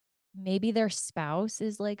maybe their spouse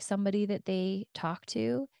is like somebody that they talk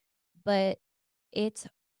to, but it's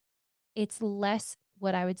it's less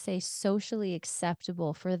what I would say socially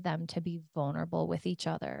acceptable for them to be vulnerable with each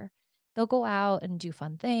other. They'll go out and do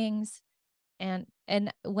fun things, and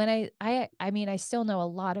when I mean, I still know a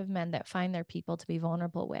lot of men that find their people to be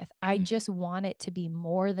vulnerable with. I just want it to be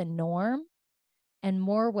more the norm and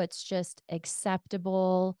more what's just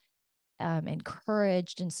acceptable,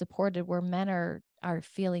 encouraged and supported, where men are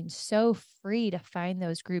feeling so free to find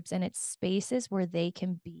those groups, and it's spaces where they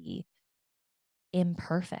can be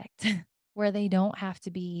imperfect, where they don't have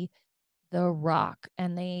to be the rock,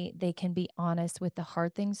 and they can be honest with the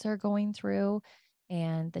hard things they're going through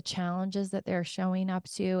and the challenges that they're showing up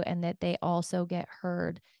to, and that they also get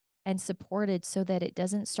heard and supported so that it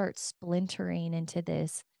doesn't start splintering into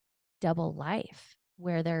this double life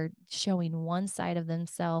where they're showing one side of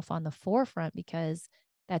themselves on the forefront because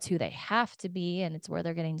that's who they have to be and it's where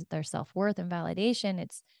they're getting their self-worth and validation.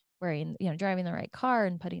 It's wearing, driving the right car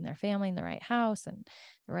and putting their family in the right house and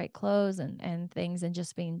the right clothes and things, and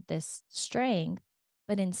just being this strength.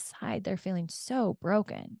 But inside they're feeling so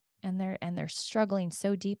broken, and they're struggling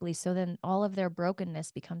so deeply. So then all of their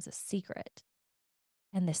brokenness becomes a secret.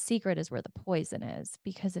 And the secret is where the poison is,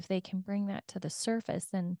 because if they can bring that to the surface,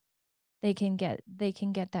 then they can get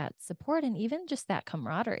that support and even just that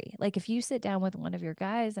camaraderie. Like if you sit down with one of your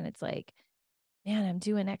guys and it's like, man, I'm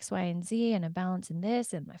doing X, Y, and Z and I'm balancing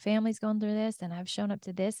this and my family's going through this and I've shown up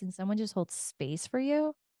to this, and someone just holds space for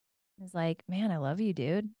you, is like, man, I love you,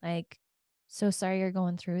 dude. Like, so sorry you're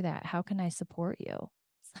going through that. How can I support you?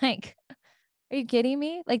 It's like, are you kidding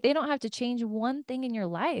me? Like, they don't have to change one thing in your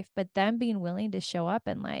life, but them being willing to show up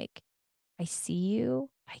and like, I see you,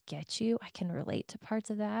 I get you, I can relate to parts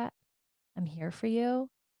of that. I'm here for you.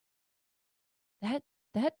 That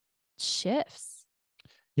shifts.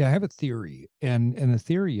 Yeah, I have a theory, and the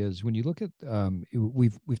theory is when you look at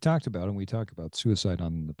we've talked about, and we talk about suicide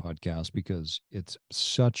on the podcast because it's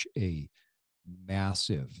such a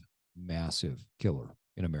massive, massive killer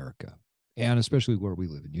in America, and especially where we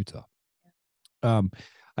live in Utah. Um,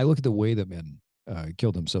 I look at the way that men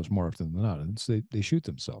kill themselves more often than not, and it's they shoot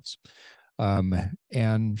themselves, um,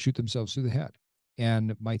 and shoot themselves through the head.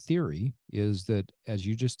 And my theory is that, as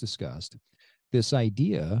you just discussed, this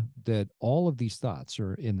idea that all of these thoughts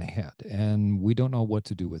are in the head and we don't know what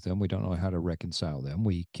to do with them. We don't know how to reconcile them.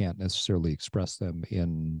 We can't necessarily express them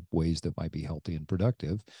in ways that might be healthy and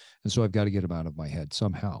productive. And so I've got to get them out of my head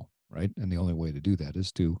somehow. Right. And the only way to do that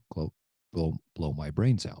is to blow my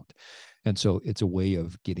brains out. And so it's a way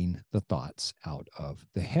of getting the thoughts out of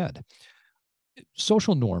the head.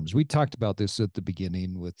 Social norms. We talked about this at the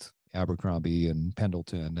beginning with Abercrombie and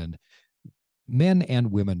Pendleton, and men and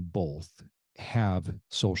women both have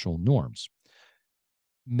social norms.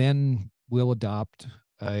 Men will adopt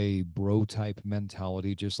a bro type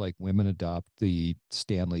mentality, just like women adopt the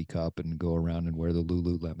Stanley Cup and go around and wear the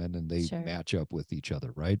Lululemon and they Sure. match up with each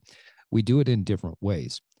other, right? We do it in different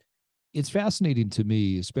ways. It's fascinating to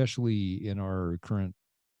me, especially in our current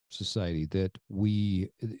society, that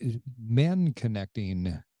men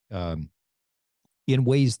connecting in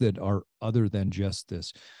ways that are other than just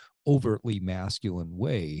this overtly masculine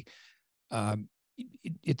way,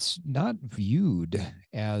 it's not viewed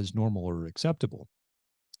as normal or acceptable.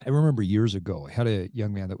 I remember years ago, I had a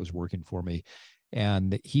young man that was working for me,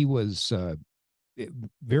 and he was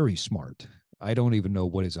very smart. I don't even know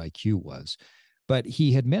what his IQ was, but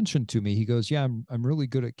he had mentioned to me, he goes, "Yeah, I'm really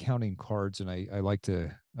good at counting cards, and I like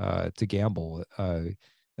to gamble."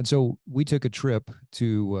 And so we took a trip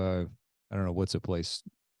to I don't know what's a place.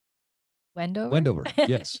 Wendover? Wendover.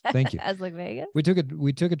 Yes, thank you. As like Vegas? We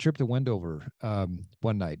took a trip to Wendover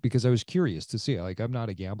one night because I was curious to see. Like, I'm not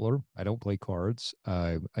a gambler. I don't play cards.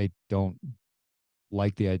 I don't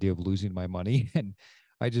like the idea of losing my money, and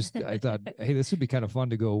I thought, hey, this would be kind of fun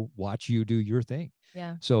to go watch you do your thing.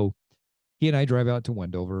 Yeah. So he and I drive out to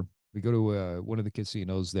Wendover. We go to one of the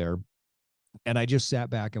casinos there, and I just sat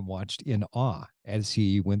back and watched in awe as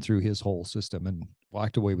he went through his whole system and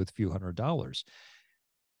walked away with a few $100s.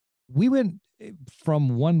 We went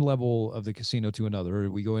from one level of the casino to another.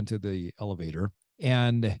 We go into the elevator,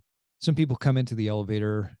 and some people come into the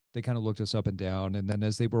elevator. They kind of looked us up and down. And then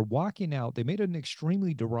as they were walking out, they made an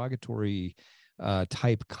extremely derogatory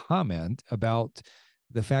type comment about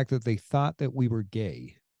the fact that they thought that we were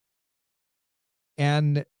gay.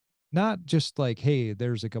 And not just like, hey,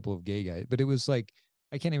 there's a couple of gay guys, but it was like,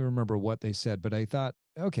 I can't even remember what they said, but I thought,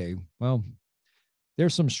 okay, well,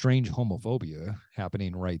 there's some strange homophobia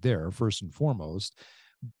happening right there, first and foremost.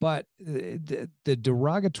 But the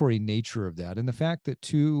derogatory nature of that, and the fact that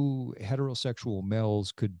two heterosexual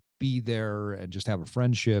males could be there and just have a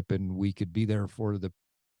friendship, and we could be there for the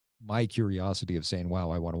my curiosity of saying,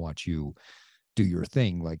 "Wow, I want to watch you do your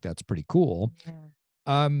thing," like that's pretty cool. Yeah.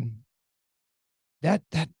 Um, that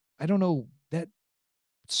I don't know, that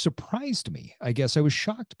surprised me. I guess I was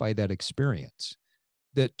shocked by that experience,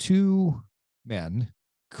 that two men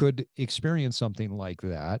could experience something like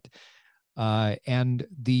that. And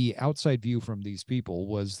the outside view from these people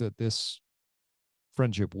was that this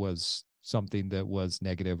friendship was something that was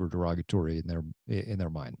negative or derogatory in their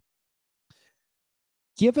mind.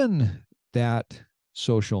 Given that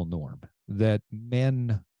social norm that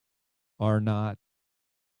men are not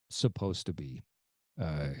supposed to be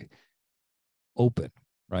uh, open,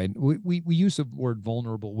 right? We use the word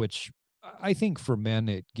vulnerable, which I think for men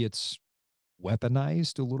it gets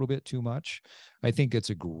weaponized a little bit too much. I think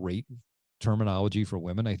it's a great terminology for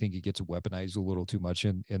women. I think it gets weaponized a little too much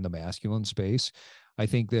in the masculine space. I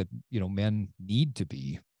think that men need to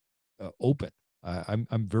be open.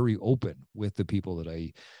 I'm very open with the people that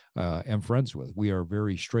I am friends with. We are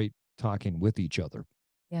very straight talking with each other.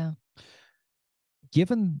 Yeah.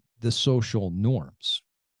 Given the social norms,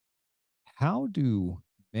 how do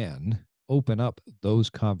men open up those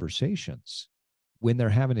conversations when they're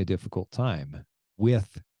having a difficult time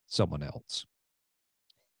with someone else?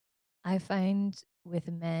 I find with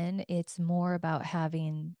men, it's more about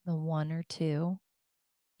having the one or two.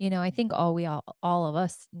 I think all of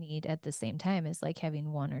us need at the same time is like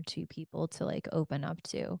having one or two people to like open up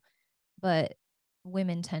to. But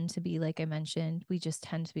women tend to be, like I mentioned, we just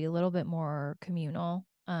tend to be a little bit more communal.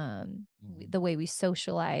 Mhm. The way we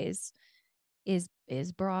socialize is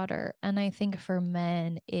broader. And I think for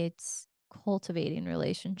men, it's cultivating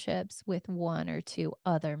relationships with one or two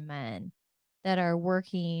other men that are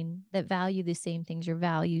working, that value the same things, your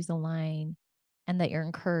values align, and that you're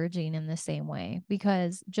encouraging in the same way.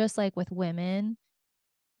 Because just like with women,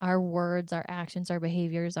 our words, our actions, our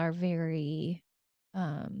behaviors are very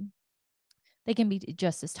um they can be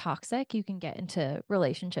just as toxic. You can get into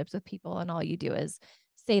relationships with people and all you do is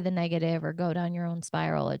say the negative or go down your own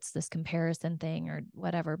spiral. It's this comparison thing or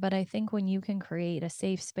whatever. But I think when you can create a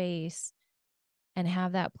safe space and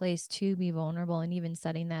have that place to be vulnerable and even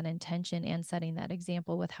setting that intention and setting that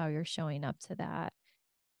example with how you're showing up to that,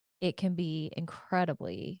 it can be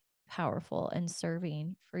incredibly powerful and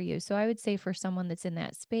serving for you. So I would say for someone that's in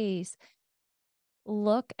that space,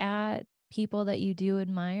 look at people that you do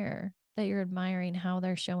admire, that you're admiring how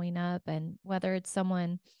they're showing up, and whether it's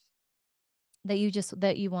someone that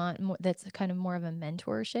you want more, that's kind of more of a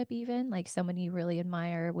mentorship, even like someone you really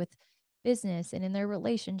admire with business and in their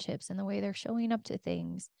relationships and the way they're showing up to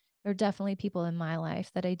things. There are definitely people in my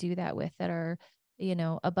life that I do that with that are,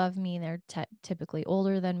 above me. They're typically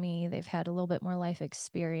older than me. They've had a little bit more life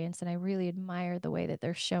experience, and I really admire the way that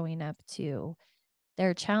they're showing up to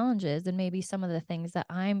their challenges and maybe some of the things that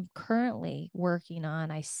I'm currently working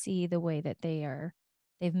on. I see the way that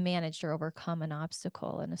they've managed or overcome an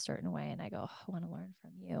obstacle in a certain way. And I go, oh, I want to learn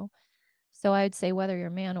from you. So I would say whether you're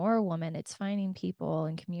a man or a woman, it's finding people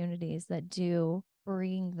and communities that do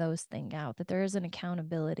bring those things out, that there is an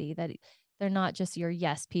accountability, that they're not just your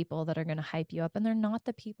yes people that are going to hype you up, and they're not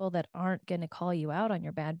the people that aren't going to call you out on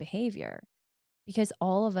your bad behavior, because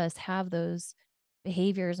all of us have those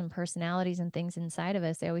behaviors and personalities and things inside of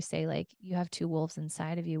us. They always say, like, you have two wolves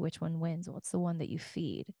inside of you. Which one wins? Well, it's the one that you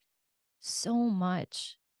feed. so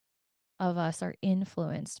much of us are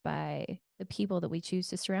influenced by the people that we choose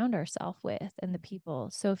to surround ourselves with and the people.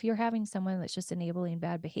 So if you're having someone that's just enabling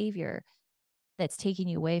bad behavior, that's taking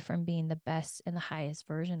you away from being the best and the highest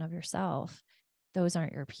version of yourself, those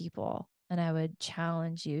aren't your people. And I would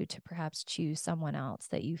challenge you to perhaps choose someone else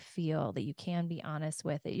that you feel that you can be honest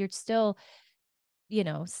with, that you're still,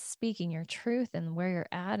 speaking your truth and where you're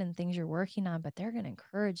at and things you're working on, but they're going to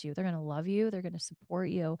encourage you. They're going to love you. They're going to support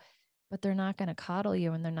you, but they're not going to coddle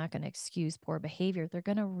you and they're not going to excuse poor behavior. They're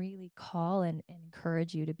going to really call and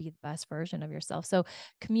encourage you to be the best version of yourself. So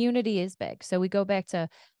community is big. So we go back to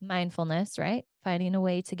mindfulness, right? Finding a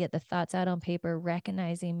way to get the thoughts out on paper,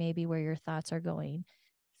 recognizing maybe where your thoughts are going,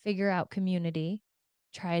 figure out community,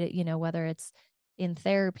 try to, whether it's in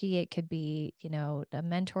therapy, it could be, a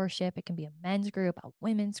mentorship, it can be a men's group, a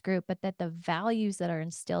women's group, but that the values that are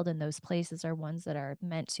instilled in those places are ones that are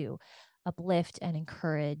meant to uplift and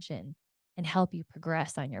encourage and help you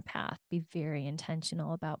progress on your path. Be very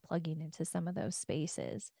intentional about plugging into some of those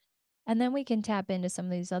spaces. And then we can tap into some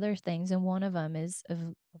of these other things. And one of them is,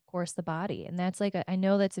 of course, the body. And that's like, I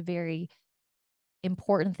know that's a very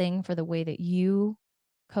important thing for the way that you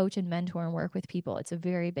coach and mentor and work with people. It's a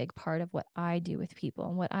very big part of what I do with people.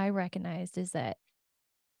 And what I recognized is that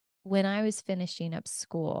when I was finishing up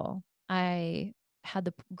school, I had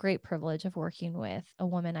the great privilege of working with a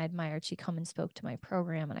woman I admired. She come and spoke to my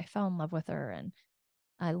program and I fell in love with her. And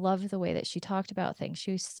I loved the way that she talked about things.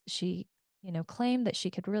 She claimed that she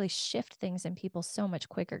could really shift things in people so much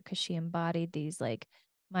quicker because she embodied these like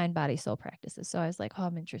mind, body, soul practices. So I was like, oh,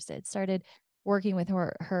 I'm interested. Started working with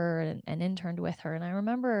her and interned with her. And I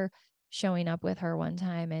remember showing up with her one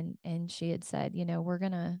time and she had said, we're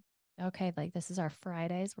gonna okay, like this is our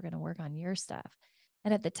Fridays. We're gonna work on your stuff.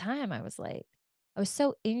 And at the time I was like, I was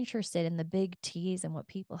so interested in the big T's and what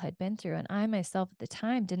people had been through. And I myself at the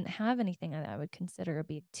time didn't have anything that I would consider a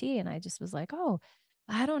big T. And I just was like, oh,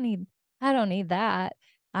 I don't need, I don't need that.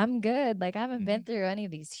 I'm good. Like I haven't been Mhm. through any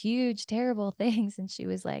of these huge, terrible things. And she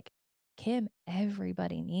was like, Kim,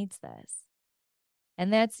 everybody needs this.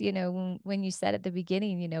 And that's, when you said at the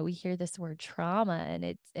beginning, we hear this word trauma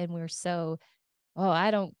and we're so, oh, I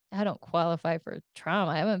don't qualify for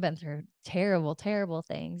trauma. I haven't been through terrible, terrible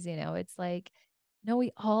things. It's like, no,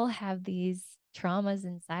 we all have these traumas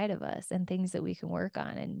inside of us and things that we can work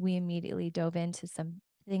on. And we immediately dove into some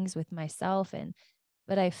things with myself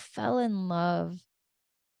but I fell in love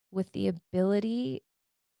with the ability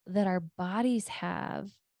that our bodies have,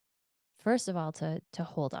 first of all, to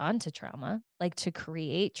hold on to trauma, like to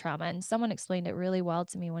create trauma. And someone explained it really well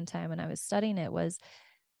to me one time when I was studying it was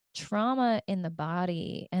trauma in the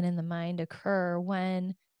body and in the mind occur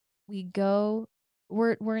when we go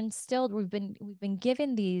we're instilled, we've been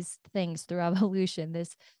given these things through evolution,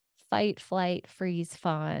 this fight, flight, freeze,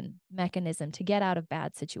 fawn mechanism to get out of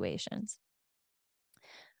bad situations.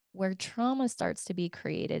 Where trauma starts to be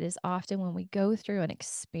created is often when we go through an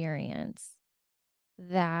experience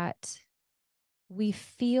that we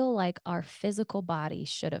feel like our physical body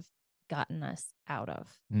should have gotten us out of.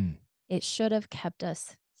 Mm. It should have kept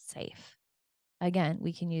us safe. Again,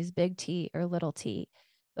 we can use big T or little t.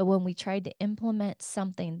 But when we tried to implement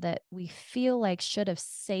something that we feel like should have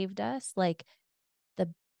saved us, like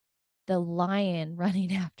the the lion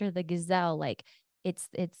running after the gazelle, like it's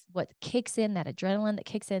what kicks in, that adrenaline that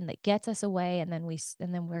kicks in that gets us away, and then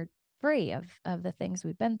we're free of the things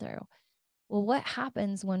we've been through. Well, what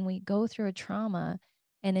happens when we go through a trauma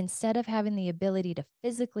and instead of having the ability to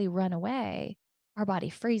physically run away, our body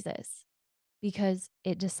freezes because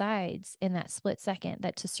it decides in that split second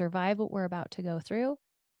that to survive what we're about to go through,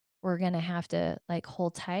 we're going to have to like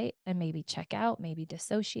hold tight and maybe check out, maybe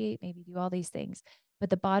dissociate, maybe do all these things.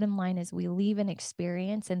 But the bottom line is we leave an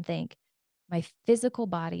experience and think, my physical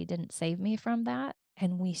body didn't save me from that.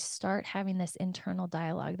 And we start having this internal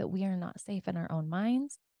dialogue that we are not safe in our own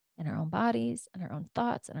minds, in our own bodies, and our own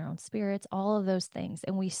thoughts, and our own spirits, all of those things.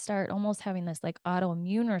 And we start almost having this like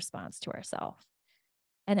autoimmune response to ourselves.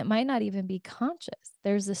 And it might not even be conscious.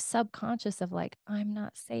 There's this subconscious of like, I'm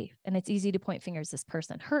not safe. And it's easy to point fingers. This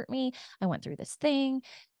person hurt me. I went through this thing,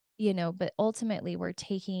 but ultimately we're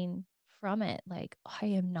taking from it like, I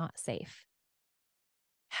am not safe.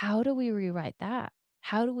 How do we rewrite that?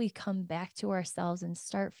 How do we come back to ourselves and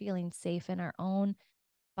start feeling safe in our own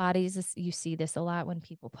bodies? You see this a lot when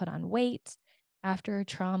people put on weight after a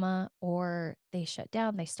trauma or they shut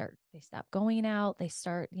down, they stop going out, they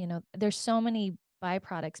start, there's so many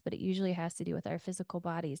byproducts, but it usually has to do with our physical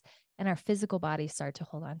bodies, and our physical bodies start to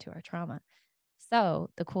hold on to our trauma. So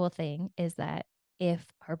the cool thing is that if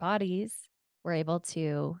our bodies were able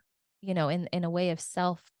to, in a way of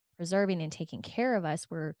self preserving and taking care of us,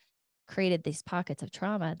 we're created these pockets of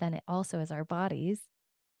trauma, then it also is our bodies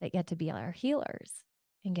that get to be our healers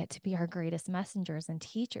and get to be our greatest messengers and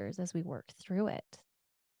teachers as we work through it.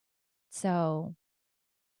 So,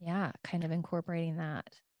 yeah, kind of incorporating that.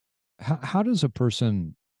 How does a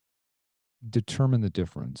person determine the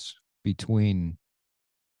difference between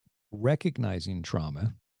recognizing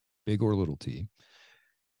trauma, big or little t,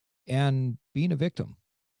 and being a victim?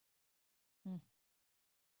 Hmm.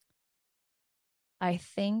 I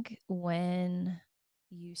think when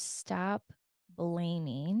you stop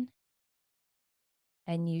blaming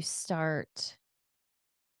and you start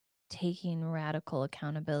taking radical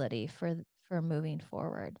accountability for moving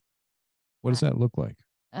forward. What does that look like?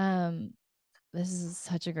 Um, this is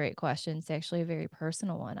such a great question. It's actually a very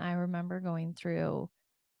personal one. I remember going through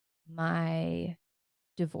my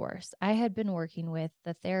divorce. I had been working with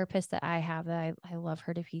the therapist that I have that I love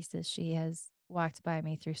her to pieces. She has walked by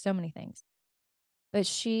me through so many things. But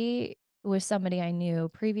she was somebody I knew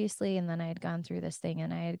previously, and then I had gone through this thing,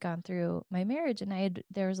 and I had gone through my marriage, and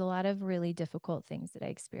there was a lot of really difficult things that I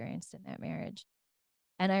experienced in that marriage.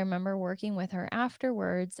 And I remember working with her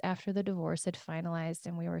afterwards, after the divorce had finalized,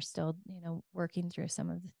 and we were still, working through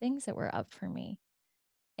some of the things that were up for me.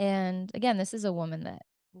 And again, this is a woman that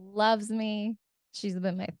loves me. She's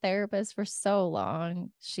been my therapist for so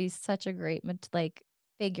long. She's such a great like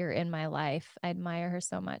figure in my life. I admire her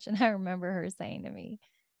so much. And I remember her saying to me,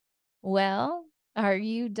 "Well, are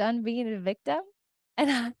you done being a victim?"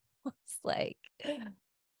 And I was like,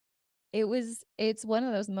 it's one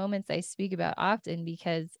of those moments I speak about often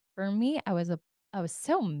because for me, I was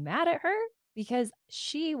so mad at her because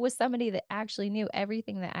she was somebody that actually knew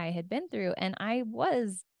everything that I had been through. And I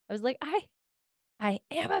was like, I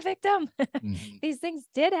am a victim. Mm-hmm. These things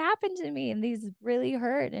did happen to me and these really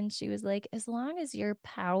hurt. And she was like, as long as your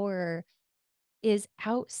power is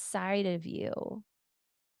outside of you,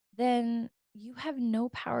 then you have no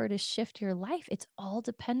power to shift your life. It's all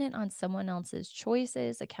dependent on someone else's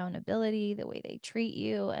choices, accountability, the way they treat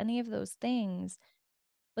you, any of those things.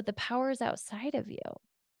 But the power is outside of you.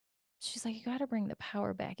 She's like, you got to bring the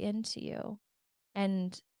power back into you.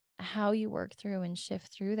 And how you work through and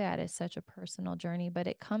shift through that is such a personal journey, but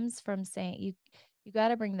it comes from saying you got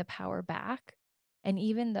to bring the power back. And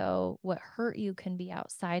even though what hurt you can be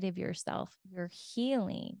outside of yourself, your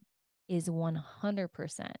healing is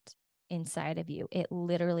 100% inside of you. It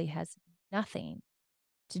literally has nothing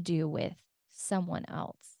to do with someone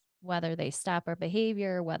else, whether they stop our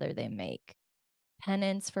behavior, whether they make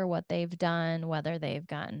penance for what they've done, whether they've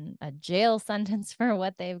gotten a jail sentence for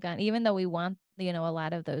what they've gotten, even though we want, a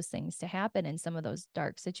lot of those things to happen in some of those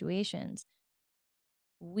dark situations.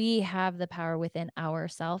 We have the power within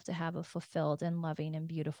ourselves to have a fulfilled and loving and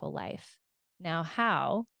beautiful life. Now,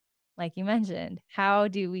 how, like you mentioned, how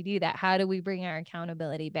do we do that? How do we bring our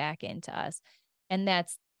accountability back into us? And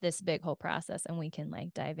that's this big whole process. And we can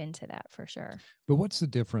like dive into that for sure. But what's the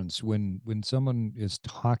difference when someone is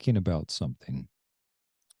talking about something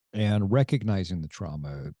and recognizing the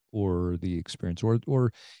trauma or the experience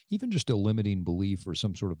or even just a limiting belief or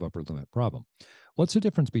some sort of upper limit problem? What's the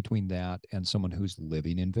difference between that and someone who's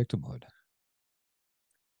living in victimhood?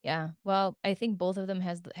 Yeah. Well, I think both of them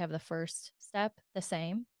have the first step the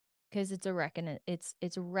same because it's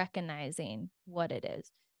recognizing what it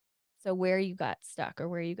is. So where you got stuck or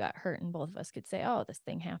where you got hurt, and both of us could say, "Oh, this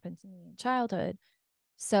thing happened to me in childhood."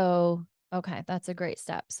 So, okay, that's a great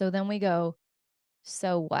step. So then we go,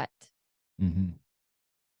 "So what?" Mm-hmm.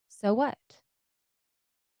 So what?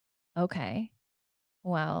 Okay.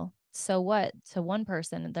 Well, so what? To one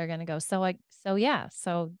person, they're going to go, so yeah,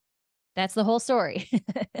 so that's the whole story."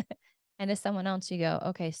 And to someone else, you go,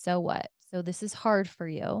 okay, so what? So this is hard for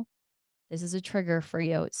you. This is a trigger for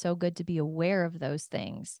you. It's so good to be aware of those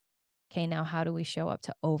things. Okay, now how do we show up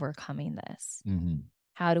to overcoming this? Mm-hmm.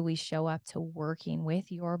 How do we show up to working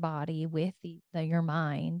with your body, with your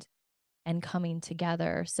mind, and coming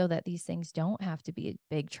together so that these things don't have to be a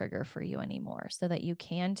big trigger for you anymore, so that you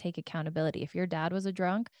can take accountability. If your dad was a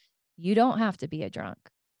drunk, you don't have to be a drunk.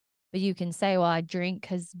 But you can say, well, I drink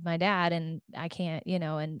because my dad and I can't,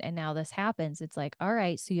 and now this happens. It's like, all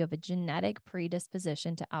right, so you have a genetic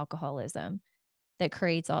predisposition to alcoholism that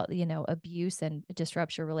creates all, abuse and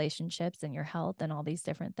disrupts your relationships and your health and all these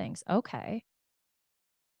different things. Okay.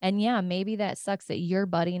 And yeah, maybe that sucks that your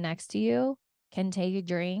buddy next to you can take a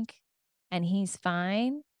drink and he's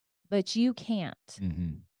fine, but you can't.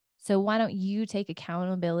 Mm-hmm. So why don't you take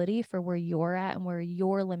accountability for where you're at and where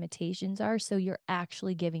your limitations are so you're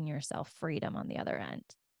actually giving yourself freedom on the other end?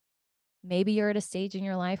 Maybe you're at a stage in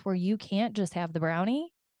your life where you can't just have the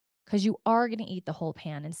brownie because you are going to eat the whole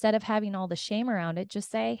pan. Instead of having all the shame around it,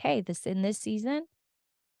 just say, hey, in this season,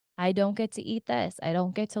 I don't get to eat this. I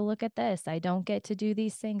don't get to look at this. I don't get to do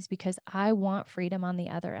these things because I want freedom on the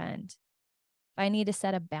other end. If I need to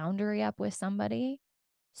set a boundary up with somebody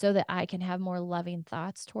so that I can have more loving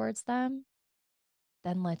thoughts towards them,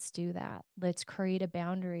 then let's do that. Let's create a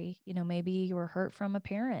boundary. You know, maybe you were hurt from a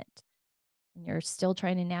parent and you're still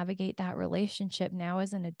trying to navigate that relationship now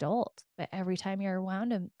as an adult. But every time you're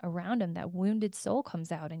around him, that wounded soul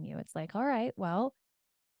comes out in you. It's like, all right, well,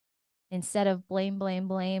 instead of blame, blame,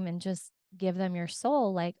 blame, and just give them your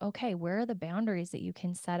soul, like, okay, where are the boundaries that you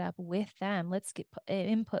can set up with them? Let's get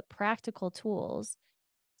input practical tools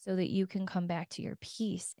so that you can come back to your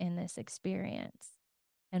peace in this experience.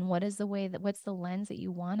 And what is the way that, what's the lens that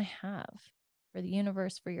you want to have for the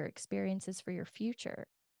universe, for your experiences, for your future?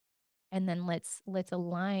 And then let's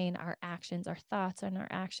align our actions, our thoughts, and our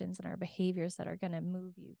actions and our behaviors that are going to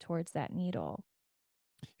move you towards that needle.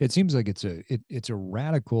 It seems like it's a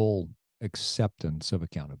radical acceptance of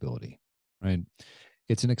accountability, right?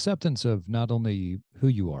 It's an acceptance of not only who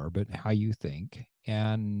you are, but how you think.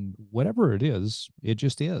 And whatever it is, it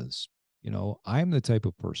just is. You know, I'm the type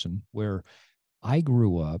of person where I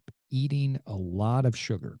grew up eating a lot of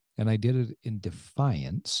sugar, and I did it in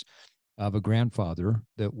defiance of a grandfather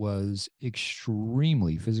that was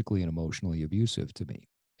extremely physically and emotionally abusive to me.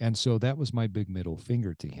 And so that was my big middle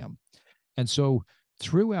finger to him. And so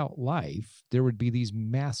throughout life, there would be these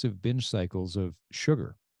massive binge cycles of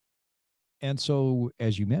sugar. And so,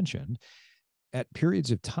 as you mentioned, at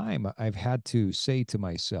periods of time, I've had to say to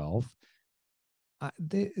myself,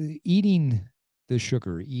 eating the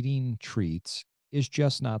sugar, eating treats is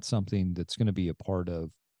just not something that's going to be a part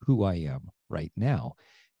of who I am right now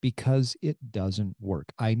because it doesn't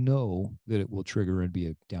work. I know that it will trigger and be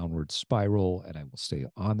a downward spiral, and I will stay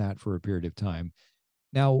on that for a period of time.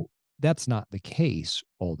 Now, that's not the case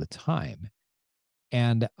all the time.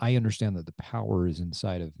 And I understand that the power is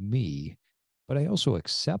inside of me, but I also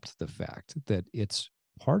accept the fact that it's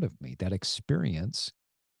part of me. That experience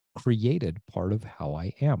created part of how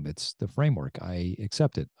I am. It's the framework. I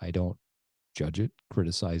accept it. I don't judge it,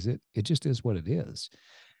 criticize it. It just is what it is.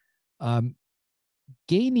 Um,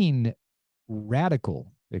 Gaining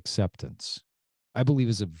radical acceptance, I believe,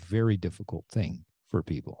 is a very difficult thing for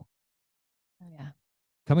people. Oh, yeah.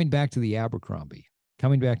 Coming back to the Abercrombie,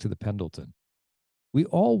 coming back to the Pendleton, we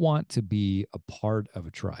all want to be a part of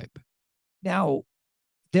a tribe. Now,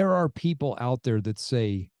 there are people out there that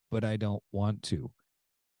say, but I don't want to.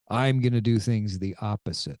 I'm going to do things the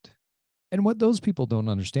opposite. And what those people don't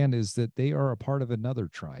understand is that they are a part of another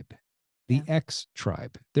tribe, the Yeah. X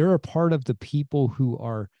tribe. They're a part of the people who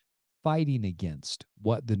are fighting against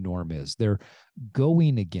what the norm is. They're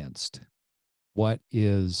going against what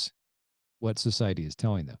is what society is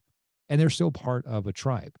telling them. And they're still part of a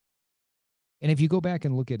tribe. And if you go back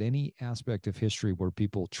and look at any aspect of history where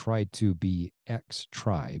people tried to be X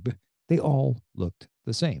tribe, they all looked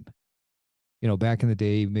the same. You know, back in the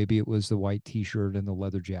day, maybe it was the white t shirt and the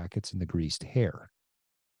leather jackets and the greased hair.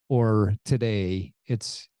 Or today,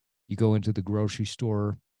 it's you go into the grocery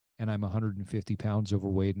store and I'm 150 pounds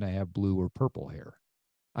overweight and I have blue or purple hair.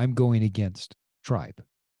 I'm going against tribe.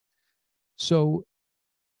 So,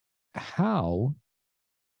 how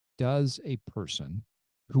does a person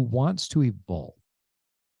who wants to evolve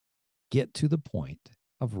get to the point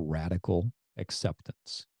of radical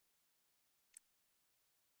acceptance?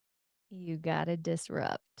 You got to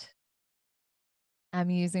disrupt. I'm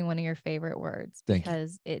using one of your favorite words Thank you.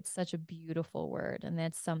 because it's such a beautiful word. And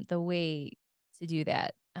that's the way to do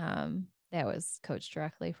that. That was coached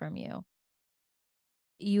directly from you.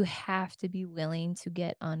 You have to be willing to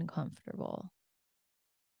get uncomfortable.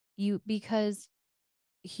 Because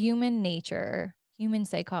human nature, human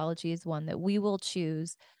psychology is one that we will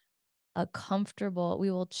choose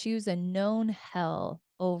we will choose a known hell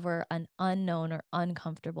over an unknown or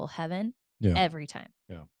uncomfortable heaven Yeah. every time.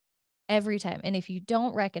 Yeah. Every time. And if you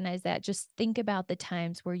don't recognize that, just think about the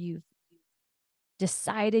times where you've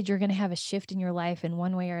decided you're going to have a shift in your life in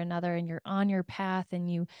one way or another, and you're on your path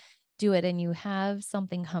and you do it and you have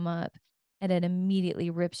something come up and it immediately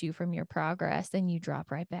rips you from your progress and you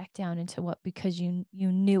drop right back down into what, because you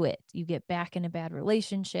knew it. You get back in a bad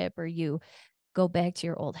relationship or you go back to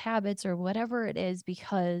your old habits or whatever it is,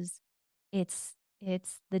 because it's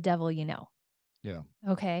the devil, you know. Yeah.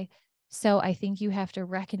 Okay. So I think you have to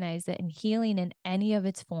recognize that in healing in any of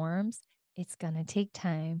its forms, it's going to take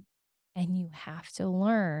time and you have to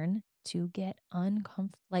learn to get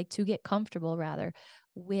to get comfortable rather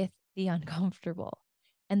with the uncomfortable.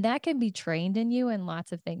 And that can be trained in you in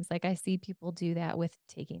lots of things. Like I see people do that with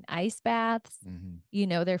taking ice baths. Mm-hmm. You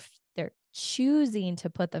know, they're choosing to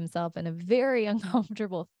put themselves in a very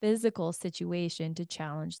uncomfortable physical situation to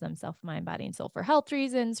challenge themselves, mind, body, and soul, for health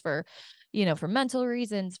reasons, for, for mental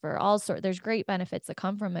reasons, for all sort. There's great benefits that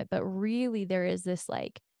come from it, but really there is this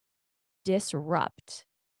like disrupt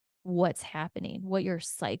what's happening, what you're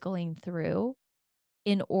cycling through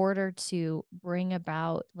in order to bring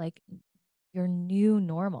about like your new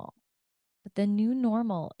normal. But the new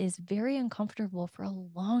normal is very uncomfortable for a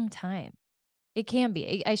long time. It can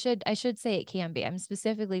be. I should say it can be. I'm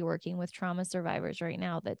specifically working with trauma survivors right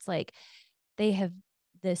now that's like they have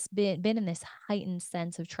this been in this heightened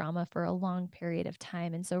sense of trauma for a long period of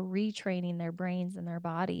time. And so retraining their brains and their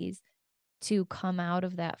bodies to come out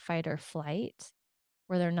of that fight or flight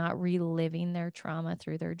where they're not reliving their trauma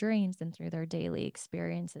through their dreams and through their daily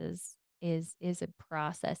experiences is a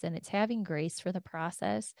process, and it's having grace for the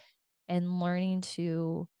process and learning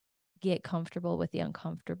to get comfortable with the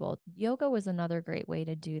uncomfortable. Yoga was another great way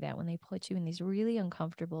to do that when they put you in these really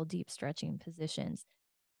uncomfortable, deep stretching positions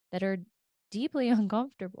that are deeply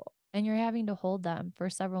uncomfortable and you're having to hold them for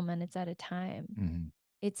several minutes at a time. Mm-hmm.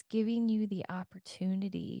 It's giving you the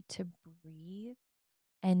opportunity to breathe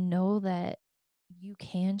and know that you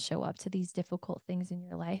can show up to these difficult things in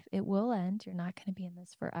your life. It will end. You're not going to be in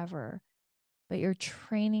this forever, but you're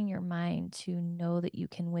training your mind to know that you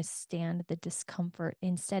can withstand the discomfort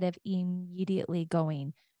instead of immediately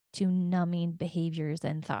going to numbing behaviors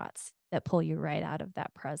and thoughts that pull you right out of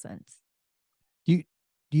that presence. Do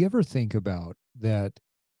you ever think about that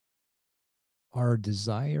our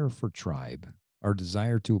desire for tribe, our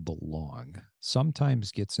desire to belong,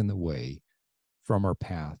 sometimes gets in the way from our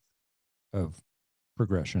path of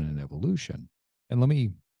progression and evolution? And let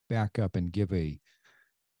me back up and give a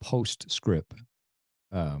postscript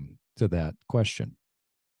to that question.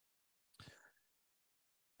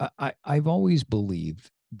 I've always believed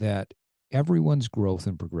that everyone's growth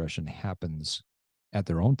and progression happens at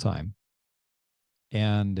their own time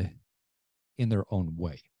and in their own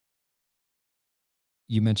way.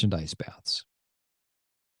 You mentioned ice baths.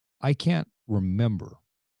 I can't remember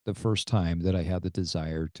the first time that I had the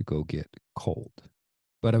desire to go get cold,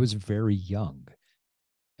 but I was very young.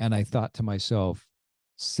 And I thought to myself,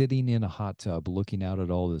 sitting in a hot tub looking out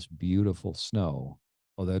at all this beautiful snow,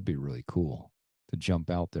 oh, that'd be really cool to jump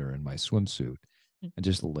out there in my swimsuit and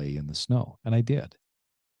just lay in the snow. And I did.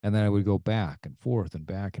 And then I would go back and forth and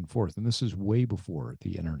back and forth. And this is way before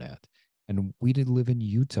the internet. And we did live in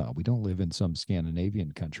Utah. We don't live in some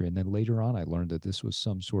Scandinavian country. And then later on, I learned that this was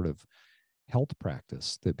some sort of health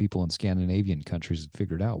practice that people in Scandinavian countries had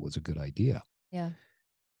figured out was a good idea. Yeah.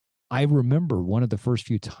 I remember one of the first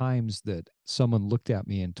few times that someone looked at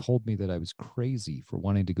me and told me that I was crazy for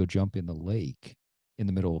wanting to go jump in the lake in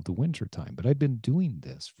the middle of the winter time. But I'd been doing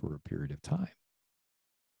this for a period of time,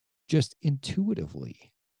 just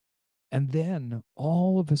intuitively. And then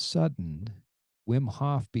all of a sudden, Wim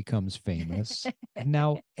Hof becomes famous. And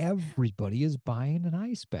now everybody is buying an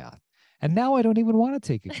ice bath. And now I don't even want to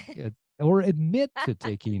take or admit to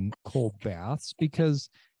taking cold baths because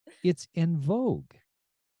it's in vogue.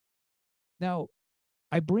 Now,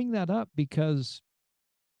 I bring that up because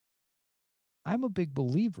I'm a big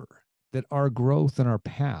believer that our growth and our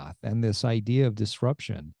path and this idea of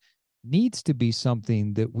disruption needs to be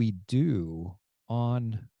something that we do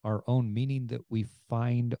on our own, meaning that we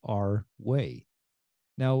find our way.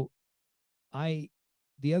 Now,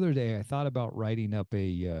 the other day I thought about writing up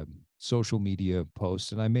a social media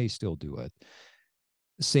post, and I may still do it,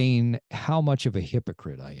 saying how much of a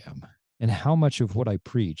hypocrite I am and how much of what I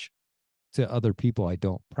preach to other people I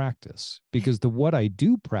don't practice. Because the what I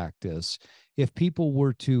do practice, if people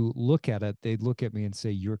were to look at it, they'd look at me and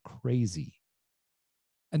say, "You're crazy."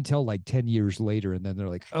 Until like 10 years later, and then they're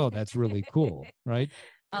like, "Oh, that's really cool." Right?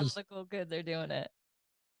 All the cool kids are doing it.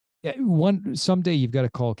 Yeah, someday you've got to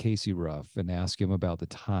call Casey Ruff and ask him about the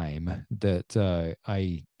time that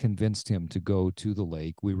I convinced him to go to the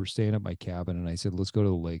lake. We were staying at my cabin, and I said, "Let's go to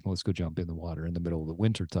the lake and let's go jump in the water in the middle of the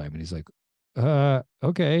winter time." And he's like,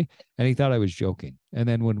 okay. And he thought I was joking. And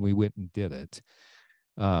then when we went and did it,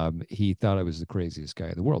 he thought I was the craziest guy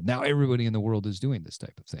in the world. Now everybody in the world is doing this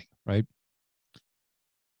type of thing, right?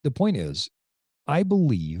 The point is, I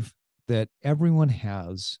believe that everyone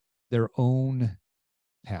has their own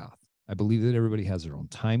path. I believe that everybody has their own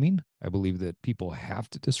timing. I believe that people have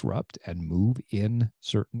to disrupt and move in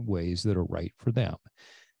certain ways that are right for them.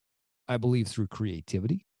 I believe through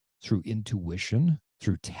creativity, through intuition,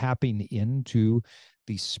 through tapping into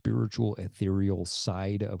the spiritual, ethereal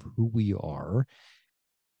side of who we are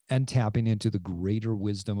and tapping into the greater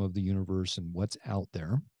wisdom of the universe and what's out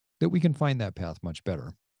there, that we can find that path much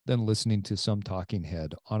better. than listening to some talking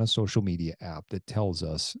head on a social media app that tells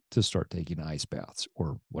us to start taking ice baths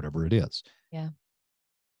or whatever it is. Yeah.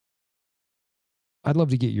 I'd love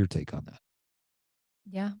to get your take on that.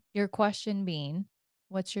 Yeah. Your question being,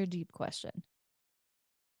 what's your deep question?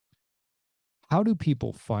 How do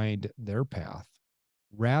people find their path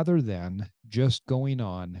rather than just going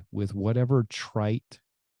on with whatever trite,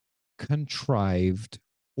 contrived,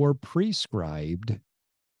 or prescribed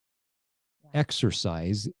Yeah.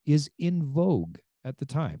 exercise is in vogue at the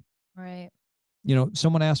time? Right.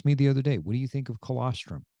 Someone asked me the other day, what do you think of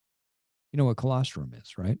colostrum? You know what colostrum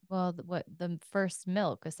is, right? Well, what the first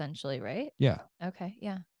milk essentially, right? Yeah. Okay.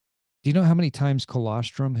 Yeah. Do you know how many times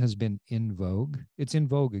colostrum has been in vogue? It's in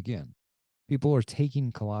vogue again. People are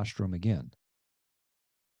taking colostrum again.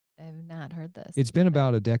 I've not heard this. It's been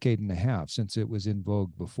about a decade and a half since it was in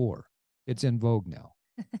vogue before. It's in vogue now.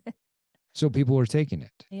 So people are taking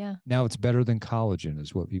it. Yeah. Now it's better than collagen,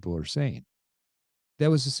 is what people are saying. That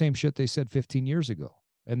was the same shit they said 15 years ago.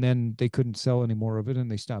 And then they couldn't sell any more of it and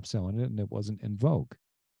they stopped selling it and it wasn't in vogue.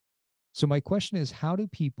 So my question is, how do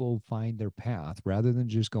people find their path rather than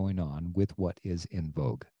just going on with what is in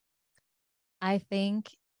vogue? I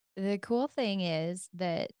think the cool thing is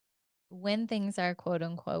that when things are quote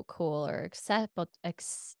unquote cool or accessible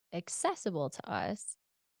to us,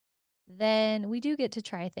 then we do get to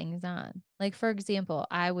try things on. Like for example,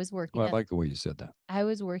 Well, I like the way you said that. I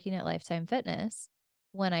was working at Lifetime Fitness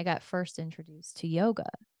when I got first introduced to yoga.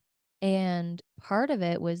 And part of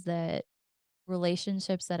it was that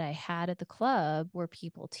relationships that I had at the club were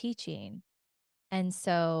people teaching. And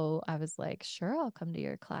so I was like, sure, I'll come to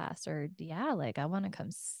your class. Or, yeah, like I want to come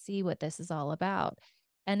see what this is all about.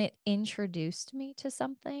 And it introduced me to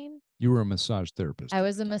something. You were a massage therapist. I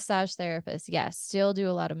was a massage therapist. Yes, still do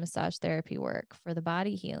a lot of massage therapy work for the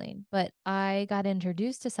body healing. But I got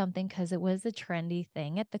introduced to something because it was a trendy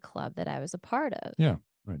thing at the club that I was a part of. Yeah,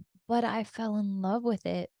 right. But I fell in love with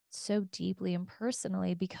it so deeply and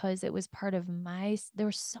personally because it was part of there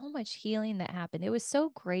was so much healing that happened. It was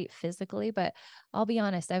so great physically, but I'll be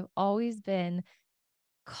honest, I've always been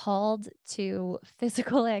called to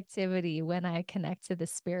physical activity when I connect to the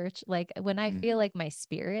spirit, like when I feel like my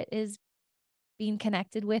spirit is being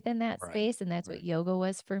connected with in that Right. space. And that's what yoga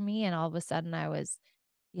was for me. And all of a sudden I was,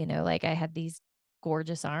 like I had these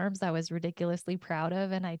gorgeous arms I was ridiculously proud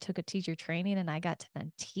of. And I took a teacher training and I got to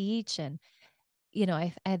then teach. And,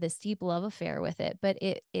 I had this deep love affair with it. But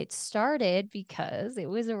it started because it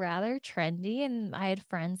was a rather trendy and I had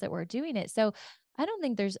friends that were doing it. So I don't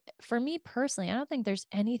think for me personally, I don't think there's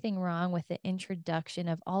anything wrong with the introduction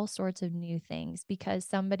of all sorts of new things because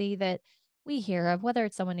somebody that we hear of, whether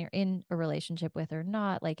it's someone you're in a relationship with or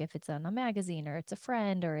not, like if it's on a magazine or it's a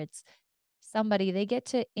friend or it's somebody, they get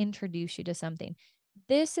to introduce you to something.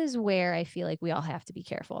 This is where I feel like we all have to be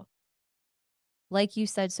careful. Like you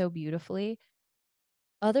said so beautifully,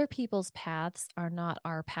 other people's paths are not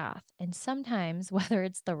our path. And sometimes, whether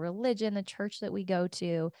it's the religion, the church that we go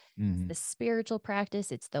to, it's Mm-hmm. the spiritual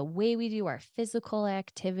practice, it's the way we do our physical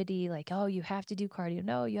activity, like, oh, you have to do cardio.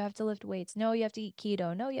 No, you have to lift weights. No, you have to eat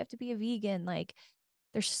keto. No, you have to be a vegan. Like,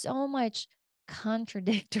 there's so much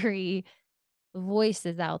contradictory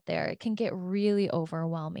voices out there. It can get really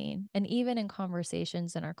overwhelming. And even in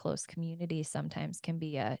conversations in our close community, sometimes can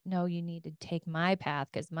be no, you need to take my path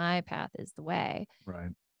because my path is the way.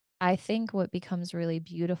 Right. I think what becomes really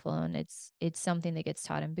beautiful, and it's something that gets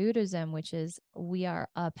taught in Buddhism, which is we are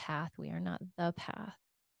a path, we are not the path.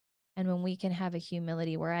 And when we can have a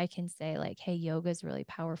humility where I can say, like, hey, yoga is really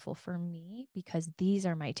powerful for me because these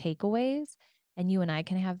are my takeaways. And you and I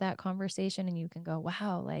can have that conversation and you can go,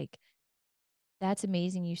 wow, like that's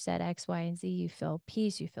amazing. You said X, Y, and Z. You feel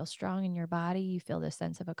peace. You feel strong in your body. You feel the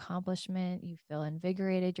sense of accomplishment. You feel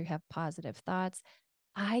invigorated. You have positive thoughts.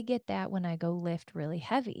 I get that when I go lift really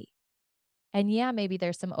heavy. And yeah, maybe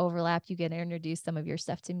there's some overlap. You get to introduce some of your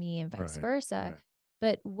stuff to me and vice Right. versa.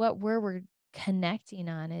 Right. But we're connecting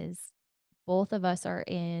on is both of us are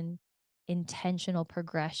in intentional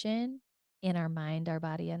progression in our mind, our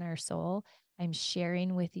body, and our soul. I'm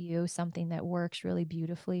sharing with you something that works really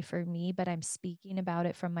beautifully for me, but I'm speaking about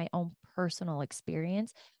it from my own personal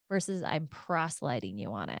experience versus I'm proselyting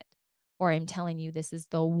you on it. Or I'm telling you this is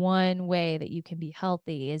the one way that you can be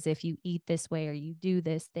healthy is if you eat this way or you do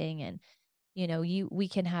this thing. And we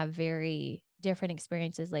can have very different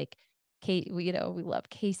experiences. Like Kate, we love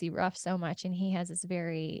Casey Ruff so much, and he has this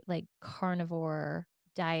very like carnivore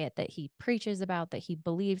diet that he preaches about, that he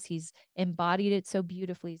believes he's embodied it so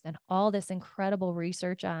beautifully. He's done all this incredible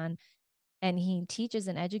research on, and he teaches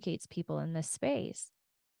and educates people in this space.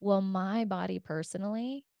 Well, my body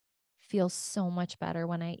personally feels so much better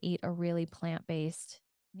when I eat a really plant-based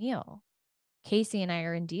meal. Casey and I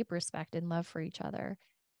are in deep respect and love for each other,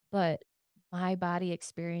 but my body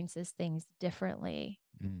experiences things differently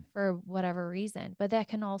Mm. for whatever reason. But that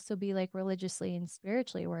can also be like religiously and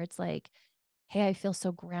spiritually, where it's like, hey, I feel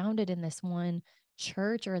so grounded in this one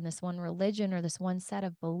church or in this one religion or this one set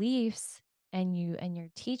of beliefs, and you're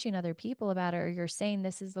teaching other people about it, or you're saying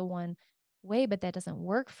this is the one way, but that doesn't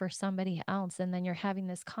work for somebody else, and then you're having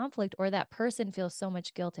this conflict, or that person feels so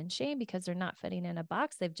much guilt and shame because they're not fitting in a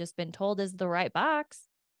box they've just been told is the right box.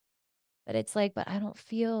 But it's like, but I don't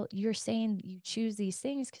feel, you're saying you choose these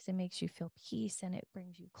things because it makes you feel peace and it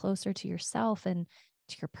brings you closer to yourself and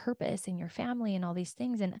to your purpose and your family and all these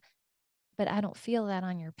things. And but I don't feel that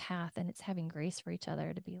on your path. And it's having grace for each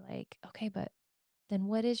other to be like, okay, but then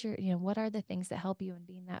what is your, what are the things that help you in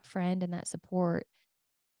being that friend and that support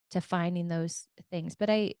to finding those things? But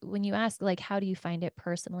when you ask, like, how do you find it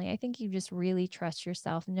personally? I think you just really trust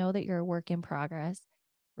yourself, know that you're a work in progress,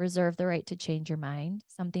 reserve the right to change your mind.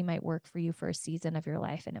 Something might work for you for a season of your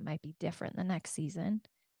life and it might be different the next season.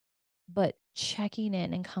 But checking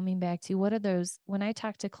in and coming back to what are those, when I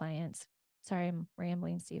talk to clients, sorry, I'm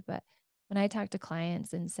rambling, Steve, but when I talk to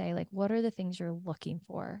clients and say, like, what are the things you're looking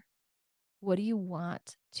for? What do you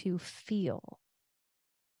want to feel?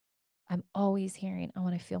 I'm always hearing, I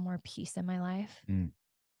want to feel more peace in my life. Mm.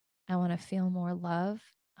 I want to feel more love.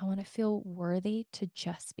 I want to feel worthy to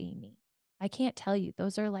just be me. I can't tell you.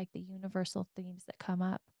 Those are like the universal themes that come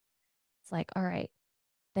up. It's like, all right,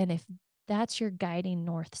 then if that's your guiding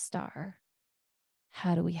North Star,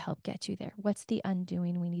 how do we help get you there? What's the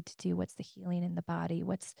undoing we need to do? What's the healing in the body?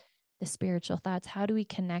 What's the spiritual thoughts? How do we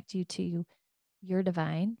connect you to your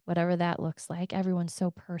divine, whatever that looks like? Everyone's so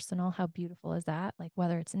personal. How beautiful is that? Like,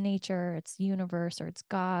 whether it's nature, or it's universe, or it's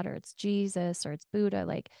God, or it's Jesus, or it's Buddha,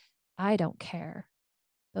 like, I don't care.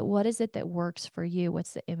 But what is it that works for you?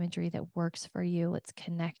 What's the imagery that works for you? Let's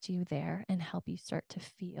connect you there and help you start to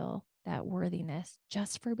feel that worthiness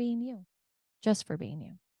just for being you, just for being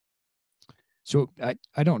you. So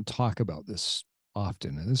I don't talk about this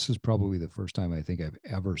often, and this is probably the first time I think I've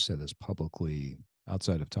ever said this publicly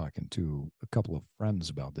outside of talking to a couple of friends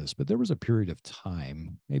about this. But there was a period of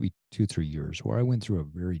time, maybe 2, 3 years, where I went through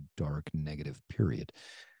a very dark, negative period.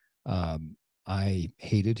 I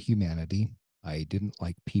hated humanity. I didn't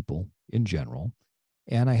like people in general,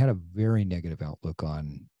 and I had a very negative outlook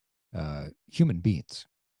on human beings.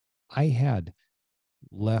 I had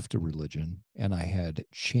left a religion and I had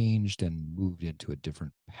changed and moved into a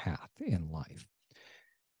different path in life.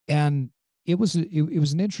 And it was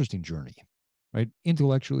an interesting journey, right?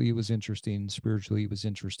 Intellectually, it was interesting. Spiritually, it was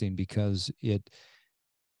interesting because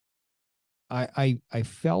I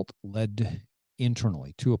felt led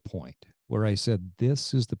internally to a point where I said,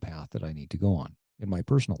 this is the path that I need to go on in my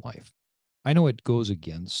personal life. I know it goes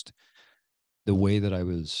against the way that I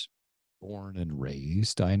was born and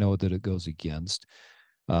raised. I know that it goes against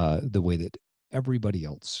the way that everybody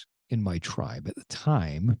else in my tribe at the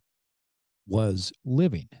time was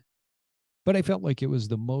living. But I felt like it was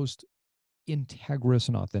the most integrous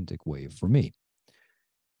and authentic way for me.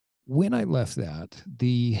 When I left that,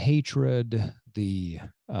 the hatred, the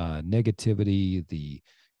negativity, the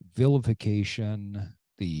vilification,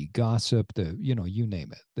 the gossip, you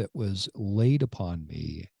name it, that was laid upon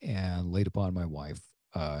me and laid upon my wife,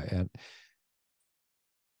 and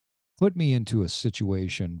put me into a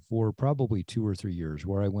situation for probably 2 or 3 years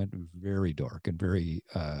where I went very dark and very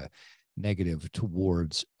negative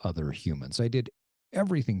towards other humans. I did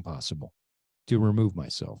everything possible to remove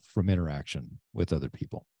myself from interaction with other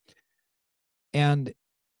people. And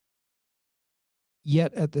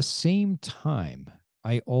yet at the same time,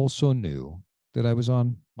 I also knew that I was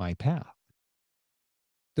on my path.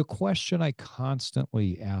 The question I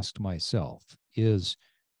constantly asked myself is,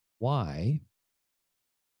 why,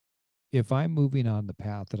 if I'm moving on the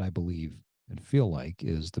path that I believe and feel like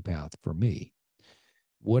is the path for me,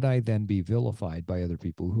 would I then be vilified by other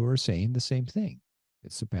people who are saying the same thing?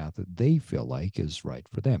 It's the path that they feel like is right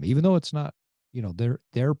for them, even though it's not,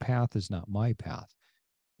 their path is not my path.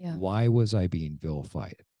 Yeah. Why was I being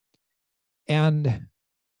vilified? And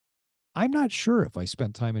I'm not sure if I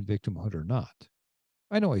spent time in victimhood or not.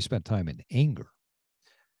 I know I spent time in anger.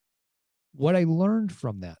 What I learned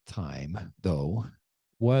from that time, though,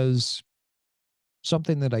 was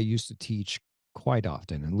something that I used to teach quite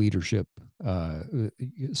often in leadership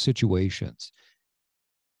situations.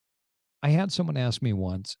 I had someone ask me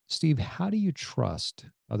once, Steve, how do you trust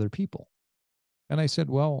other people? And I said,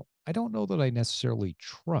 well, I don't know that I necessarily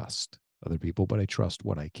trust other people, but I trust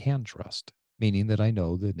what I can trust, meaning that I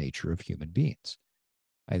know the nature of human beings.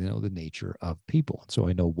 I know the nature of people. So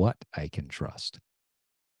I know what I can trust.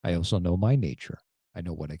 I also know my nature. I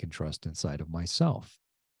know what I can trust inside of myself.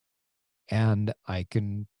 And I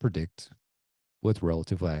can predict with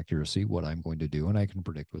relative accuracy what I'm going to do, and I can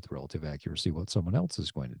predict with relative accuracy what someone else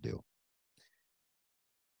is going to do.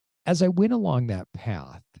 As I went along that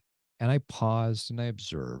path and I paused and I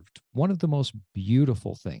observed, one of the most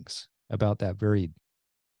beautiful things about that very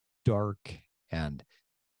dark and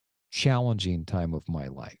challenging time of my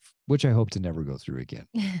life, which I hope to never go through again.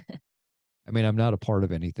 I mean, I'm not a part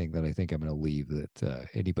of anything that I think I'm going to leave that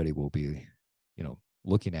anybody will be,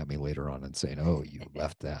 looking at me later on and saying, oh, you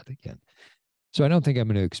left that again. So I don't think I'm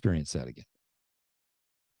going to experience that again.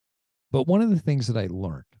 But one of the things that I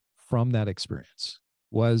learned from that experience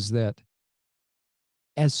was that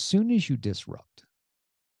as soon as you disrupt,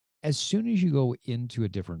 as soon as you go into a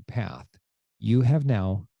different path, you have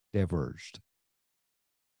now diverged.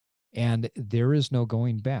 And there is no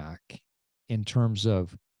going back in terms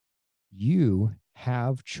of you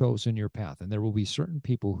have chosen your path. And there will be certain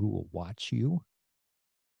people who will watch you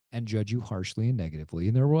and judge you harshly and negatively.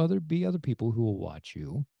 And there will be other people who will watch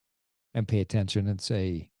you and pay attention and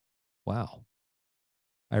say, wow,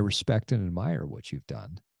 I respect and admire what you've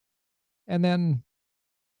done. And then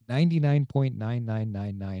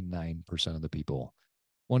 99.99999% of the people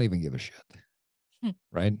won't even give a shit.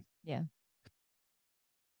 Right? Yeah.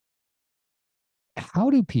 How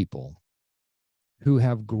do people who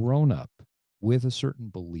have grown up with a certain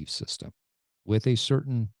belief system, with a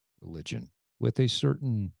certain religion, with a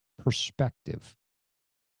certain perspective,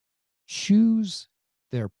 choose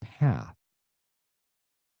their path,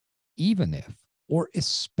 even if, or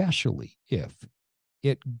especially if,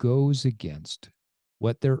 it goes against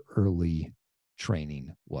what their early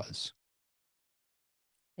training was?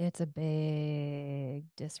 It's a big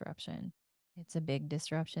disruption. It's a big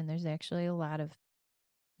disruption. There's actually a lot of,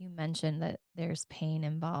 you mentioned that there's pain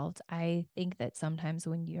involved. I think that sometimes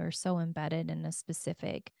when you're so embedded in a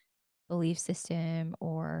specific belief system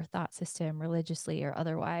or thought system, religiously or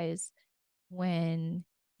otherwise, when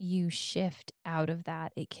you shift out of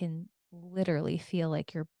that, it can literally feel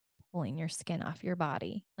like you're pulling your skin off your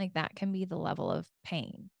body. Like that can be the level of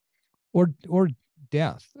pain. Or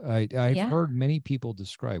death. I've Yeah. heard many people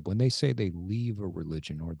describe when they say they leave a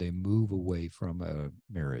religion or they move away from a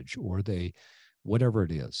marriage or they whatever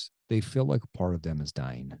it is, they feel like a part of them is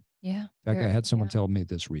dying. Yeah. In fact, I had someone Yeah. tell me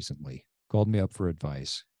this recently, called me up for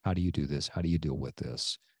advice. How do you do this? How do you deal with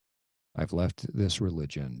this? I've left this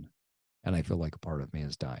religion and I feel like a part of me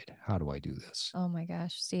has died. How do I do this? Oh my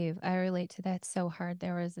gosh, Steve, I relate to that so hard.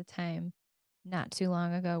 There was a time not too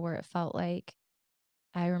long ago where it felt like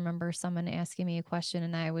I remember someone asking me a question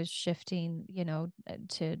and I was shifting,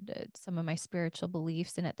 to some of my spiritual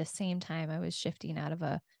beliefs. And at the same time, I was shifting out of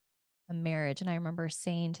a marriage. And I remember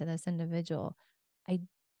saying to this individual, I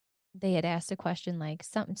they had asked a question like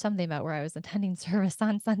something about where I was attending service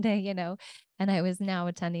on Sunday, and I was now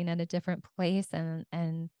attending at a different place,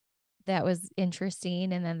 and that was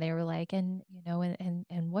interesting. And then they were like, and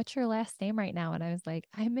what's your last name right now? And I was like,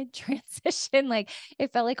 I'm in transition. Like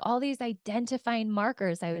it felt like all these identifying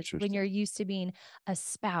markers. When you're used to being a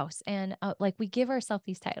spouse and like we give ourselves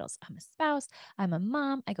these titles. I'm a spouse. I'm a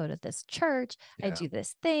mom. I go to this church. I Yeah. do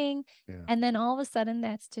this thing. Yeah. And then all of a sudden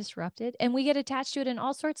that's disrupted and we get attached to it in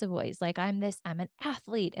all sorts of ways. Like I'm an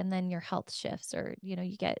athlete. And then your health shifts or,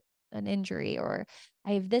 you get an injury or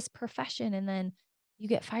I have this profession. And then you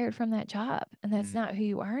get fired from that job and that's not who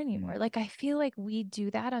you are anymore. Like I feel like we do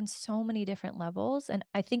that on so many different levels and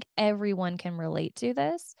I think everyone can relate to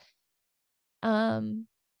this. Um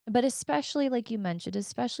but especially like you mentioned,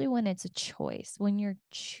 especially when it's a choice, when you're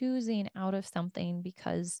choosing out of something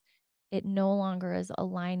because it no longer is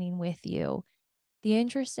aligning with you. The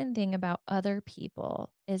interesting thing about other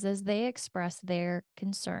people is as they express their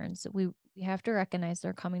concerns, we have to recognize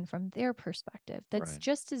they're coming from their perspective. That's Right.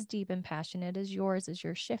 just as deep and passionate as yours as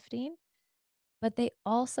you're shifting, but they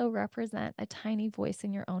also represent a tiny voice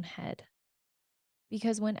in your own head.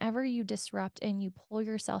 Because whenever you disrupt and you pull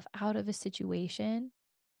yourself out of a situation,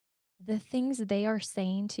 the things they are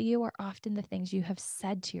saying to you are often the things you have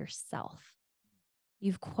said to yourself.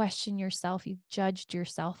 You've questioned yourself, you've judged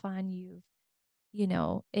yourself on,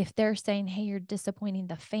 if they're saying, hey, you're disappointing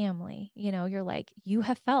the family, you're like, you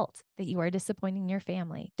have felt that you are disappointing your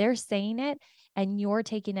family. They're saying it and you're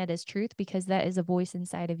taking it as truth because that is a voice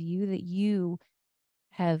inside of you that you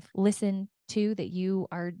have listened to, that you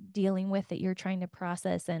are dealing with, that you're trying to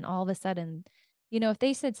process. And all of a sudden, if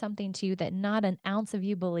they said something to you that not an ounce of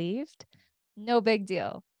you believed, no big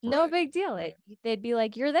deal. No Right. big deal. They'd be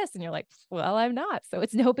like, you're this. And you're like, well, I'm not. So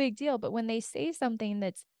it's no big deal. But when they say something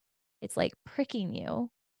it's like pricking you,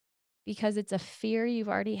 because it's a fear you've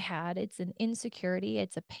already had, it's an insecurity,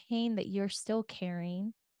 it's a pain that you're still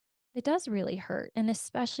carrying. It does really hurt, and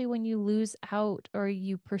especially when you lose out or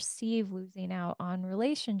you perceive losing out on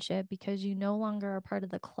relationship because you no longer are part of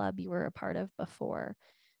the club you were a part of before.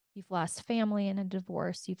 You've lost family in a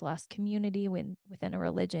divorce, you've lost community within a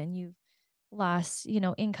religion, you've lost,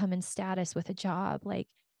 income and status with a job. Like,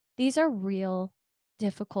 these are real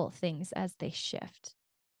difficult things as they shift.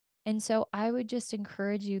 And so I would just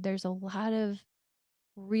encourage you, there's a lot of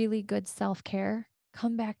really good self-care.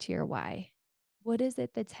 Come back to your why. What is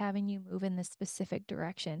it that's having you move in this specific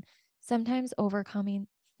direction? Sometimes overcoming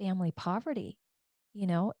family poverty, you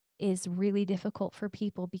know, is really difficult for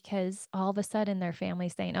people because all of a sudden their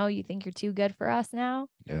family's saying, "Oh, you think you're too good for us now?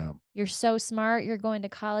 Yeah. You're so smart. You're going to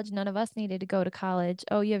college. None of us needed to go to college.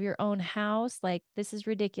 Oh, you have your own house. Like, this is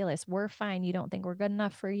ridiculous. We're fine. You don't think we're good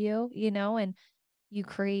enough for you, And you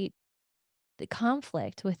create the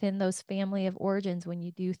conflict within those family of origins when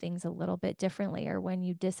you do things a little bit differently or when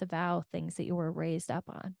you disavow things that you were raised up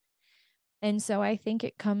on. And so I think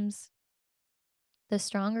it comes the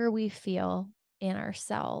stronger we feel in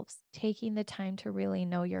ourselves, taking the time to really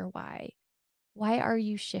know your why. Why are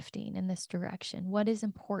you shifting in this direction? What is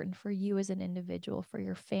important for you as an individual, for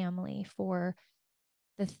your family, for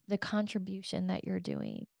the contribution that you're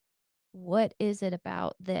doing? What is it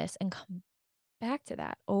about this? And come back to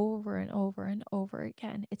that over and over and over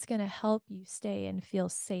again. It's going to help you stay and feel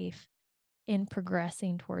safe in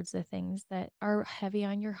progressing towards the things that are heavy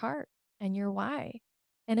on your heart and your why.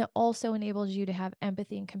 And it also enables you to have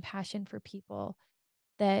empathy and compassion for people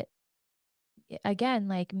that, again,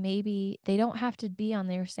 like maybe they don't have to be on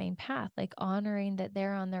their same path, like honoring that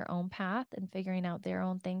they're on their own path and figuring out their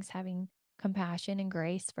own things, having compassion and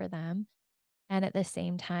grace for them. And at the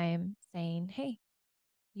same time saying, hey,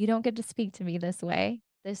 you don't get to speak to me this way.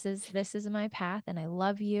 This is my path and I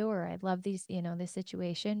love you, or I love these, this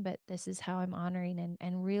situation, but this is how I'm honoring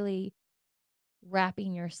and really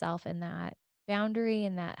wrapping yourself in that boundary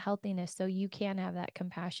and that healthiness so you can have that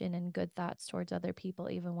compassion and good thoughts towards other people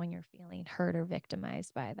even when you're feeling hurt or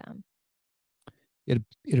victimized by them.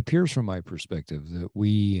 It appears from my perspective that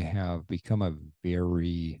we have become a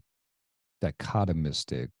very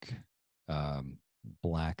dichotomistic, um,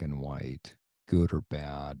 black and white, good or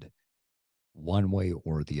bad, one way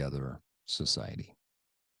or the other society.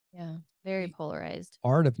 Yeah, very The polarized.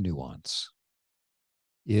 art of nuance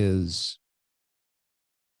is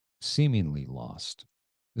seemingly lost,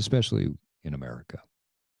 especially in America.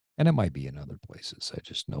 And it might be in other places. I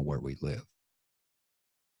just know where we live.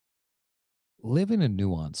 Living a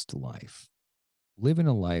nuanced life, living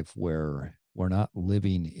a life where we're not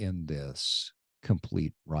living in this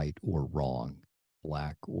complete right or wrong,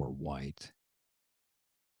 black or white,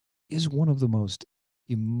 is one of the most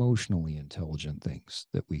emotionally intelligent things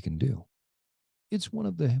that we can do. It's one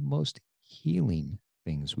of the most healing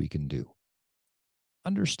things we can do.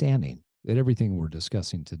 Understanding that everything we're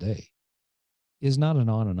discussing today is not an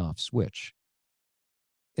on and off switch.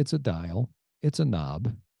 It's a dial, it's a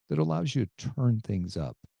knob that allows you to turn things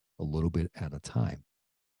up a little bit at a time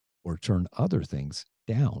or turn other things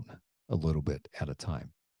down a little bit at a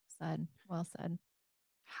time. Said. Well said.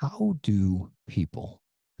 How do people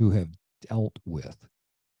who have dealt with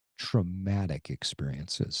traumatic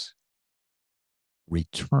experiences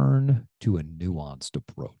return to a nuanced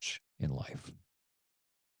approach in life?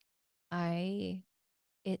 I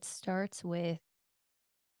It starts with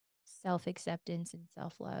self-acceptance and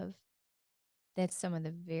self-love. That's some of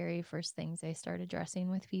the very first things I start addressing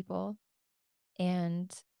with people.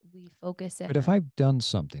 And we focus in But if on, I've done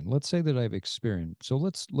something, let's say that I've experienced, so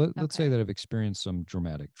let's say okay. that I've experienced some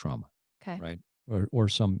dramatic trauma, Okay. right? Or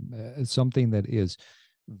something that is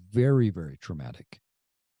very traumatic,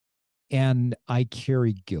 and I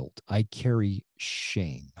carry guilt, I carry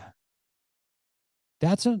shame.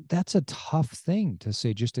 That's a tough thing to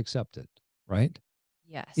say. Just accept it, right?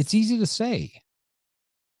 It's Yes. easy to say,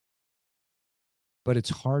 but it's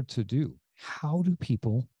hard to do. How do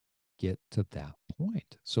people get to that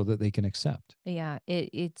point so that they can accept? Yeah,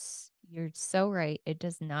 you're so right. It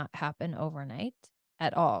does not happen overnight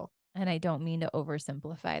at all. And I don't mean to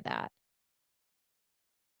oversimplify that.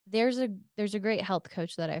 There's a great health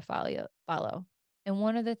coach that I follow. And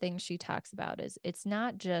one of the things she talks about is it's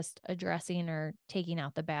not just addressing or taking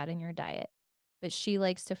out the bad in your diet, but she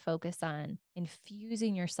likes to focus on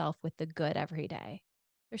infusing yourself with the good every day.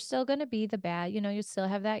 There's still going to be the bad, you still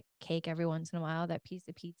have that cake every once in a while, that piece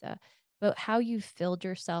of pizza, but how you filled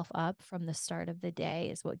yourself up from the start of the day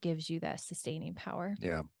is what gives you that sustaining power.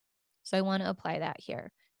 Yeah. So I want to apply that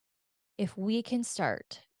here. If we can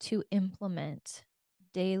start to implement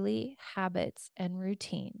daily habits and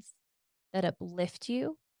routines that uplift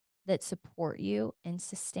you, that support you and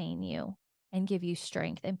sustain you and give you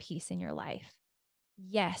strength and peace in your life.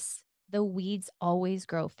 Yes, the weeds always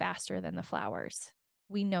grow faster than the flowers.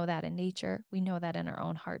 We know that in nature. We know that in our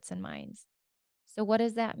own hearts and minds. So, what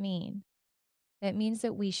does that mean? That means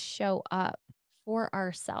that we show up for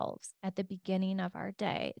ourselves at the beginning of our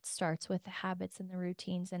day. It starts with the habits and the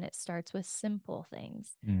routines, and it starts with simple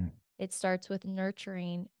things. Mm. It starts with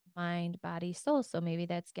nurturing mind, body, soul. So maybe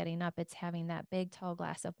that's getting up, it's having that big, tall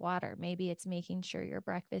glass of water. Maybe it's making sure your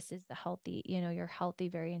breakfast is the healthy, your healthy,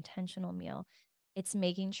 very intentional meal. It's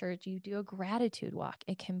making sure you do a gratitude walk.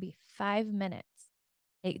 It can be 5 minutes.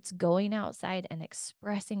 It's going outside and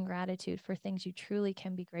expressing gratitude for things you truly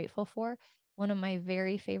can be grateful for. One of my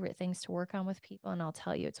very favorite things to work on with people, and I'll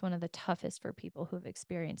tell you, it's one of the toughest for people who have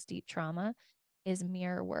experienced deep trauma, is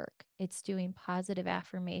mirror work. It's doing positive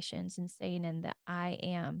affirmations and saying in the I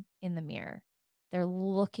am in the mirror. They're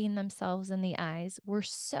looking themselves in the eyes. We're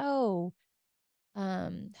so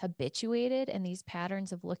habituated in these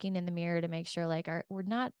patterns of looking in the mirror to make sure like we're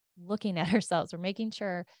not looking at ourselves. We're making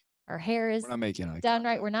sure our hair is We're not making eye done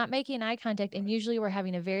right. contact. We're not making eye contact. And usually we're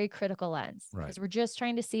having a very critical lens Right. because we're just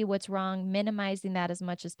trying to see what's wrong, minimizing that as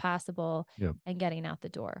much as possible Yep. and getting out the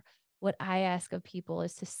door. What I ask of people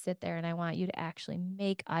is to sit there and I want you to actually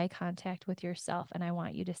make eye contact with yourself. And I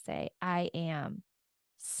want you to say, I am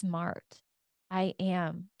smart. I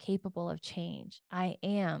am capable of change. I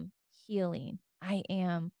am healing. I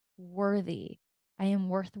am worthy. I am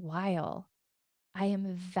worthwhile. I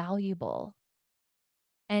am valuable.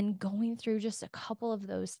 And going through just a couple of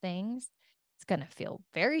those things, it's going to feel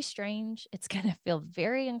very strange. It's going to feel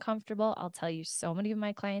very uncomfortable. I'll tell you, so many of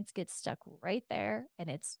my clients get stuck right there and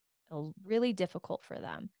it's really difficult for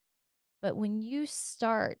them. But when you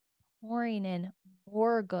start pouring in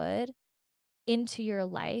more good into your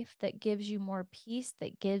life that gives you more peace,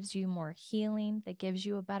 that gives you more healing, that gives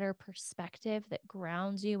you a better perspective, that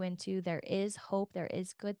grounds you into there is hope, there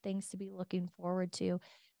is good things to be looking forward to.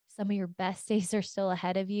 Some of your best days are still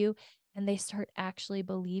ahead of you, and they start actually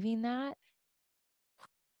believing that,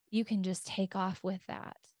 you can just take off with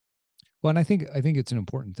that. Well, and I think it's an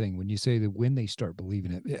important thing when you say that when they start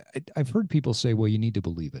believing it. I've heard people say, "Well, you need to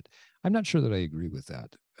believe it." I'm not sure that I agree with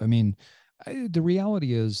that. I mean, the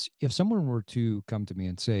reality is, if someone were to come to me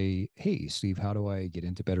and say, "Hey, Steve, how do I get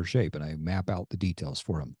into better shape?" and I map out the details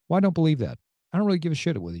for them, well, I don't believe that. I don't really give a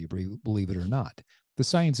shit whether you believe it or not. The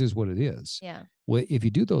science is what it is. Yeah. Well, if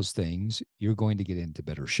you do those things, you're going to get into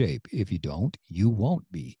better shape. If you don't, you won't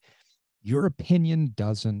be. Your opinion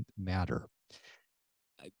doesn't matter.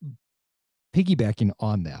 Piggybacking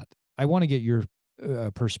on that, I want to get your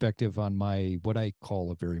perspective on my what I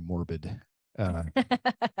call a very morbid, uh,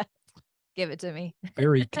 Give it to me.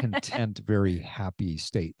 very content, very happy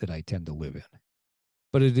state that I tend to live in.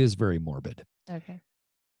 But it is very morbid. Okay.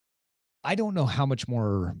 I don't know how much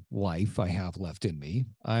more life I have left in me.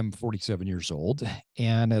 I'm 47 years old,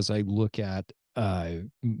 and as I look at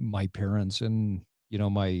my parents and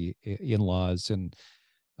my in-laws, and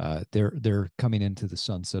they're coming into the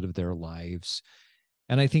sunset of their lives.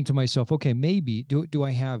 And I think to myself, okay, maybe do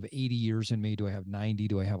I have 80 years in me? Do I have 90?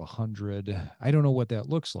 Do I have 100? I don't know what that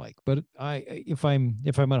looks like. But if I'm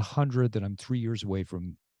at 100, then I'm 3 years away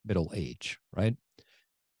from middle age, right?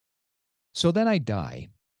 So then I die.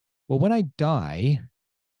 Well, when I die,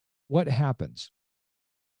 what happens?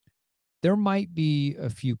 There might be a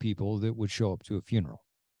few people that would show up to a funeral,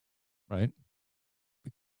 right?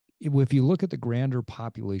 If you look at the grander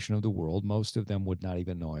population of the world, most of them would not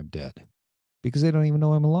even know I'm dead because they don't even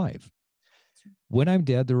know I'm alive. When I'm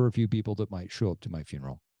dead, there are a few people that might show up to my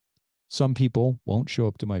funeral. Some people won't show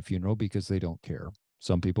up to my funeral because they don't care.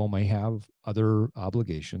 Some people may have other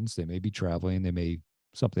obligations. They may be traveling.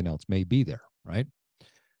 Something else may be there, right?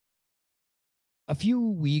 A few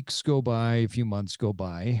weeks go by, a few months go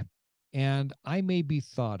by, and I may be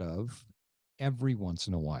thought of every once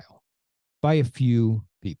in a while by a few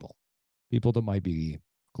people that might be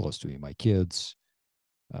close to me, my kids,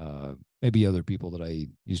 maybe other people that I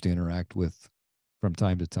used to interact with from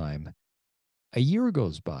time to time. A year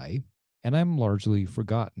goes by and I'm largely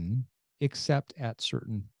forgotten, except at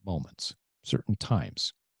certain moments, certain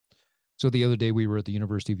times. So the other day we were at the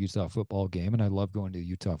University of Utah football game, and I love going to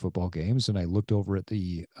Utah football games. And I looked over at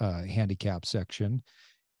the handicap section,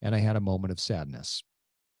 and I had a moment of sadness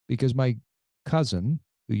because my cousin,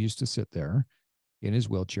 who used to sit there in his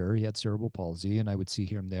wheelchair, he had cerebral palsy, and I would see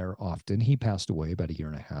him there often. He passed away about a year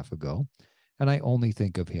and a half ago, and I only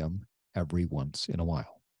think of him every once in a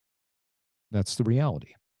while. That's the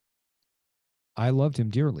reality. I loved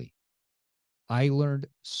him dearly. I learned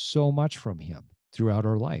so much from him throughout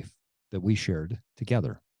our life that we shared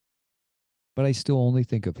together. but I still only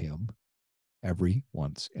think of him every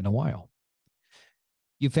once in a while.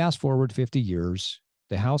 You fast forward 50 years,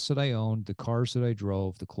 the house that I owned, the cars that I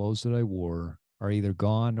drove, the clothes that I wore are either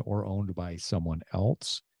gone or owned by someone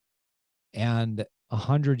else. And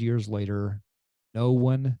 100 years later, no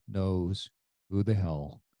one knows who the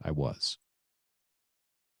hell I was.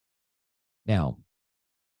 Now,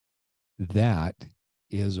 that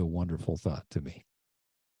is a wonderful thought to me.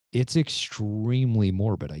 It's extremely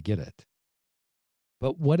morbid. I get it.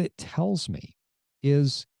 But what it tells me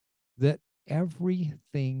is that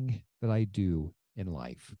everything that I do in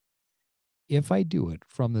life, if I do it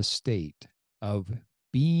from the state of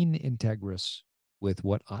being integrous with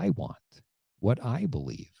what I want, what I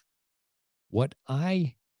believe, what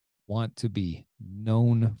I want to be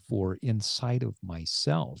known for inside of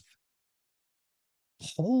myself,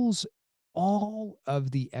 pulls all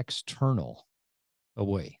of the external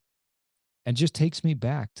away and just takes me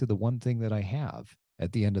back to the one thing that I have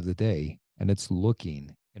at the end of the day. And it's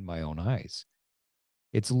looking in my own eyes.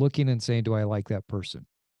 It's looking and saying, do I like that person?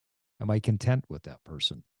 Am I content with that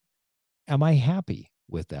person? Am I happy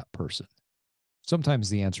with that person? Sometimes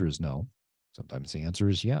the answer is no. Sometimes the answer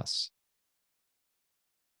is yes.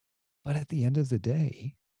 But at the end of the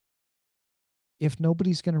day, if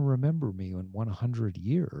nobody's going to remember me in 100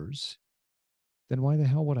 years, then why the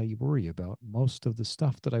hell would I worry about most of the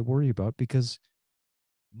stuff that I worry about? Because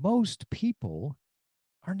most people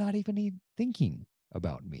are not even thinking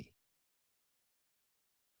about me.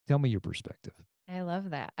 Tell me your perspective. I love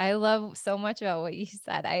that. I love so much about what you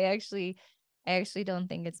said. I actually don't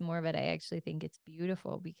think it's morbid. I actually think it's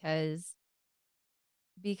beautiful because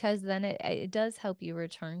then it does help you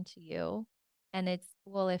return to you. And it's,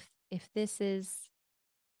 well, if this is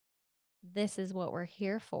what we're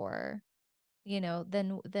here for,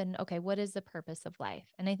 then okay, what is the purpose of life?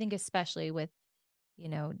 And I think especially with, you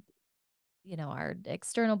know, our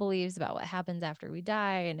external beliefs about what happens after we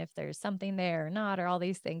die and if there's something there or not, or all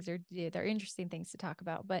these things are, they're interesting things to talk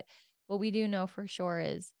about. But what we do know for sure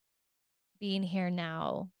is being here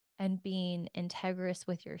now and being integrous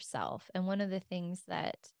with yourself. And one of the things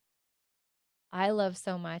that I love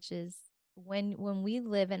so much is when we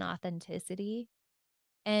live in authenticity.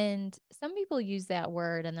 And some people use that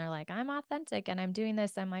word and they're like, I'm authentic and I'm doing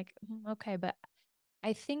this. I'm like, okay, but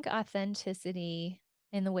I think authenticity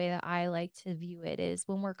in the way that I like to view it is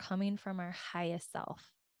when we're coming from our highest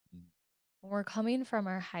self. Mm. When we're coming from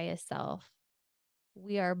our highest self,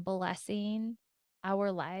 we are blessing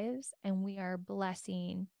our lives and we are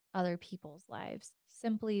blessing other people's lives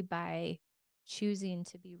simply by choosing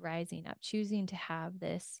to be rising up, choosing to have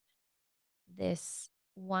this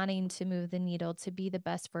wanting to move the needle to be the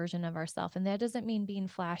best version of ourselves. And that doesn't mean being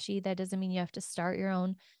flashy. That doesn't mean you have to start your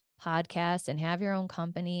own podcast and have your own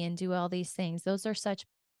company and do all these things. Those are such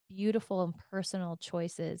beautiful and personal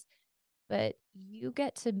choices. But you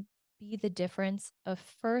get to be the difference of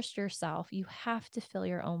first yourself. You have to fill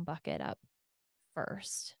your own bucket up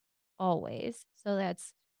first, always. So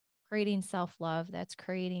that's creating self love. That's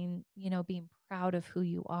creating, being proud of who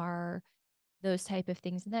you are, those type of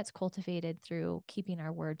things. And that's cultivated through keeping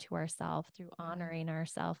our word to ourselves, through honoring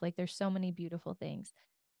ourselves. Like there's so many beautiful things.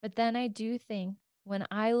 But then I do think when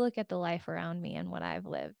I look at the life around me and what I've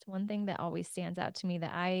lived, one thing that always stands out to me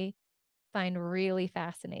that I find really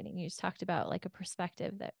fascinating, you just talked about like a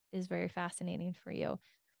perspective that is very fascinating for you.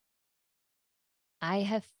 I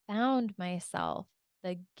have found myself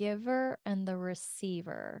the giver and the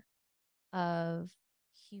receiver of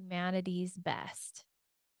humanity's best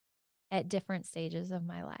at different stages of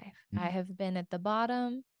my life. I have been at the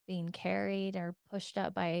bottom, being carried or pushed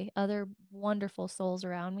up by other wonderful souls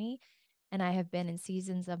around me. And I have been in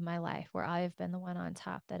seasons of my life where I have been the one on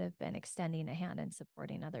top that have been extending a hand and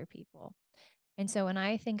supporting other people. And so when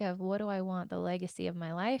I think of what do I want the legacy of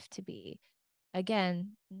my life to be,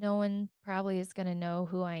 again, no one probably is going to know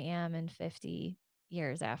who I am in 50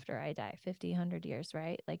 years after I die, 50, 100 years,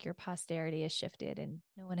 right? Like your posterity is shifted and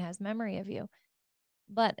no one has memory of you.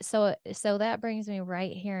 But so that brings me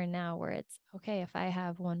right here and now where it's okay, if I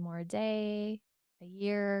have one more day, a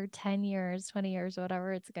year, 10 years, 20 years,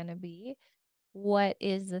 whatever it's going to be, what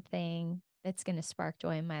is the thing that's going to spark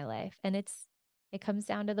joy in my life? And it comes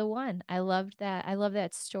down to the one. I loved that. I love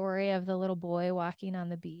that story of the little boy walking on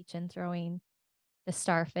the beach and throwing the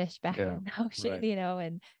starfish back in the ocean, right.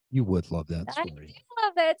 and You would love that I do story.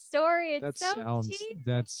 love that story. It's That so sounds cheesy.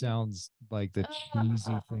 that sounds like the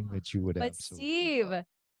cheesy thing that you would But absolutely Steve, love.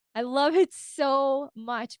 I love it so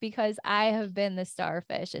much because I have been the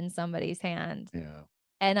starfish in somebody's hand. Yeah.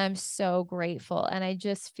 And I'm so grateful. And I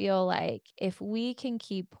just feel like if we can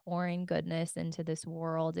keep pouring goodness into this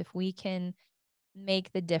world, if we can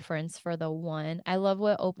make the difference for the one. I love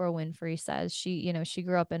what Oprah Winfrey says. She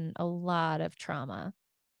grew up in a lot of trauma.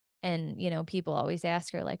 And, people always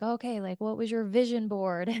ask her, like, okay, like, what was your vision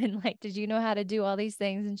board? And like, did you know how to do all these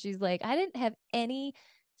things? And she's like, I didn't have any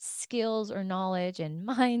skills or knowledge and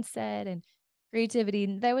mindset and creativity.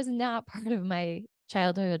 That was not part of my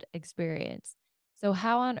childhood experience. So,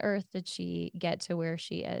 how on earth did she get to where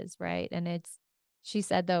she is? Right. She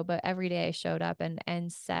said, though, but every day I showed up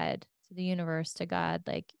and said to the universe, to God,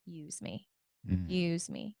 like, Mm. use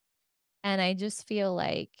me. And I just feel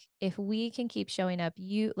like if we can keep showing up,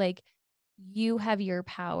 you have your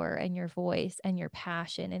power and your voice and your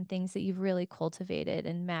passion and things that you've really cultivated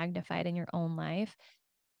and magnified in your own life.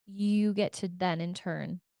 You get to then in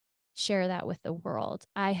turn share that with the world.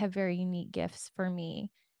 I have very unique gifts for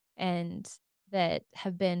me and that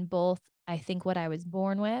have been both, I think, what I was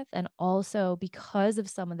born with, and also because of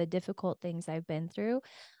some of the difficult things I've been through,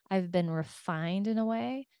 I've been refined in a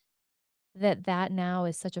way that now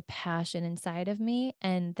is such a passion inside of me,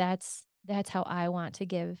 and that's how I want to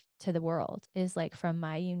give to the world, is like from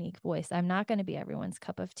my unique voice. I'm not going to be everyone's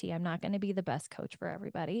cup of tea. I'm not going to be the best coach for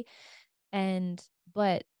everybody. And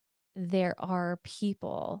but there are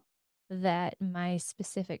people that my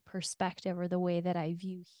specific perspective or the way that I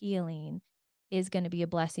view healing is going to be a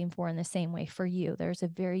blessing for, in the same way for you. There's a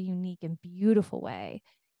very unique and beautiful way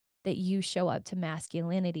that you show up to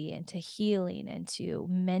masculinity and to healing and to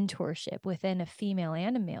mentorship within a female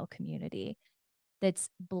and a male community that's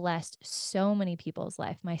blessed so many people's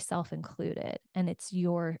life, myself included. And it's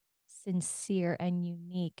your sincere and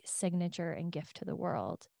unique signature and gift to the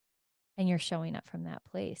world. And you're showing up from that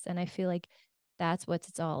place. And I feel like that's what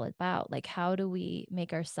it's all about. Like, how do we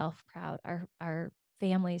make ourselves proud, our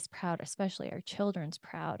families proud, especially our children's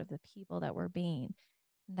proud of the people that we're being?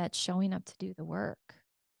 And that's showing up to do the work.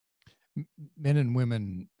 Men and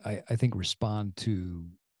women, I think, respond to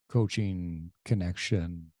coaching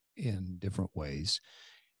connection in different ways.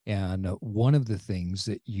 And one of the things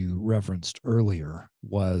that you referenced earlier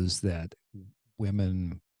was that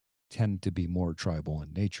women tend to be more tribal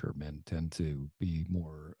in nature. Men tend to be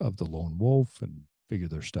more of the lone wolf and figure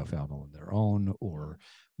their stuff out on their own or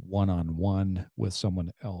one on one with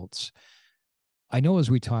someone else. I know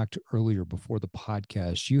as we talked earlier before the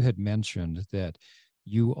podcast, you had mentioned that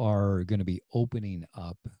you are going to be opening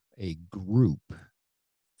up a group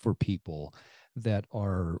for people that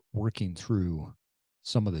are working through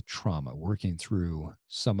some of the trauma, working through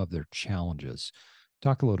some of their challenges.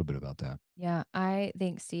 Talk a little bit about that. Yeah, I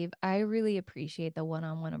think, Steve, I really appreciate the one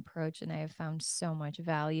on one approach, and I have found so much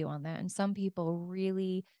value on that. And some people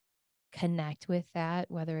really connect with that,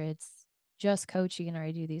 whether it's just coaching or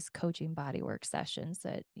I do these coaching bodywork sessions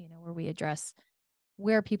that, where we address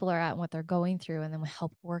where people are at and what they're going through, and then we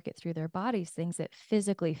help work it through their bodies, things that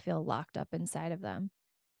physically feel locked up inside of them.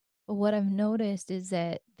 But what I've noticed is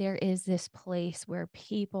that there is this place where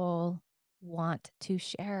people want to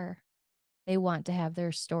share. They want to have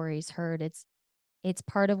their stories heard. It's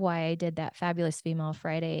part of why I did that Fabulous Female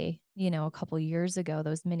Friday, a couple years ago.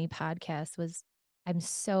 Those mini podcasts was, I'm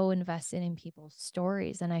so invested in people's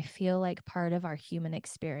stories, and I feel like part of our human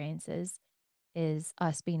experiences is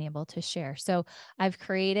us being able to share. So I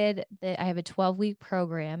have a 12-week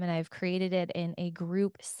program, and I've created it in a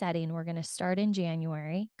group setting. We're going to start in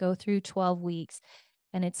January, go through 12 weeks,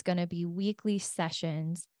 and it's going to be weekly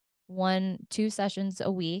sessions, 2 sessions a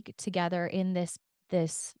week together in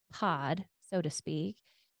this pod, so to speak.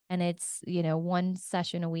 And it's, one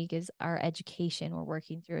session a week is our education. We're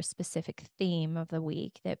working through a specific theme of the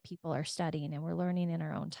week that people are studying, and we're learning in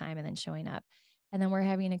our own time and then showing up. And then we're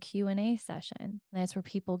having a Q&A session. And that's where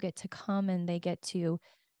people get to come and they get to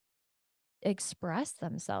express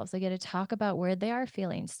themselves. They get to talk about where they are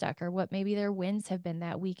feeling stuck or what maybe their wins have been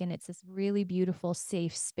that week. And it's this really beautiful,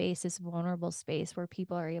 safe space, this vulnerable space where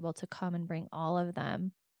people are able to come and bring all of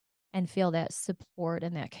them and feel that support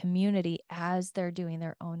and that community as they're doing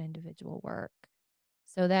their own individual work.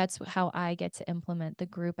 So that's how I get to implement the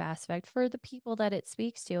group aspect for the people that it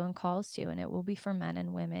speaks to and calls to. And it will be for men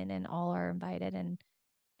and women, and all are invited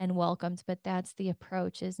and welcomed. But that's the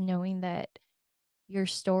approach, is knowing that your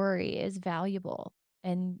story is valuable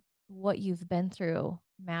and what you've been through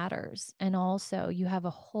matters. And also you have a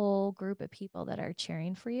whole group of people that are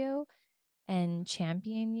cheering for you and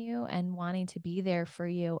championing you and wanting to be there for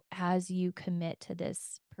you as you commit to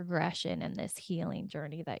this progression and this healing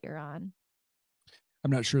journey that you're on. I'm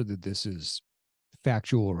not sure that this is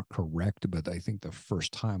factual or correct, but I think the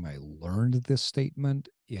first time I learned this statement,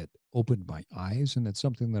 it opened my eyes, and it's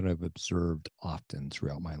something that I've observed often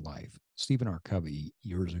throughout my life. Stephen R. Covey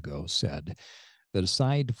years ago said that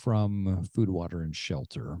aside from food, water, and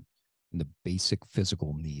shelter, and the basic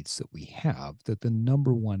physical needs that we have, that the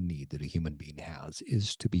number one need that a human being has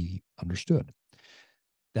is to be understood.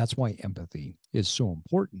 That's why empathy is so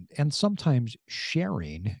important. And sometimes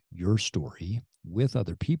sharing your story with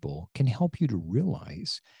other people can help you to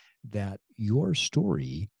realize that your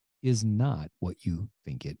story is not what you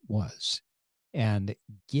think it was. And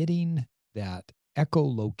getting that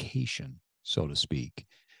echolocation, so to speak,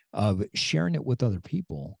 of sharing it with other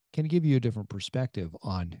people can give you a different perspective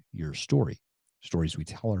on your story. Stories we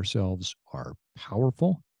tell ourselves are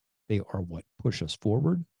powerful, they are what push us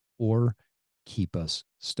forward or keep us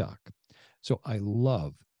stuck. So I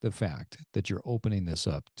love the fact that you're opening this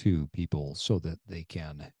up to people so that they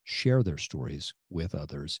can share their stories with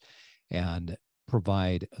others and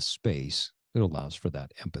provide a space that allows for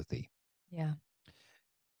that empathy. Yeah.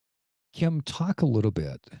 Kim, talk a little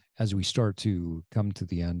bit as we start to come to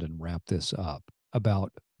the end and wrap this up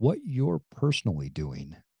about what you're personally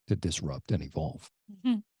doing to disrupt and evolve.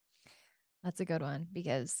 That's a good one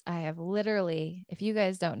because I have literally, if you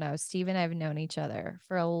guys don't know, Steve and I have known each other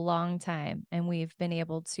for a long time, and we've been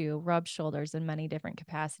able to rub shoulders in many different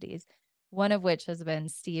capacities. One of which has been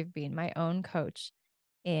Steve being my own coach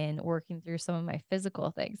in working through some of my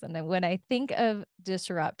physical things. And then when I think of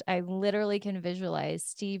disrupt, I literally can visualize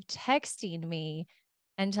Steve texting me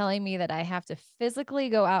and telling me that I have to physically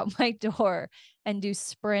go out my door and do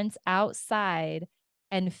sprints outside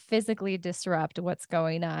and physically disrupt what's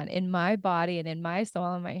going on in my body and in my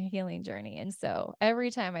soul and my healing journey. And so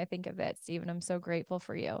every time I think of that, Stephen, I'm so grateful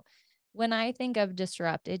for you. When I think of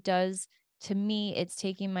disrupt, it does, to me, it's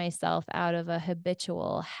taking myself out of a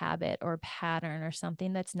habitual habit or pattern or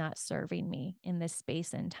something that's not serving me in this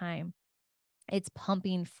space and time. It's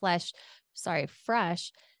pumping fresh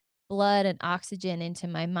blood and oxygen into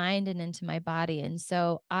my mind and into my body. And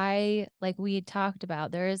so like we had talked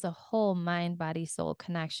about, there is a whole mind, body, soul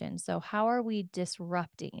connection. So how are we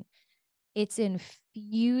disrupting? It's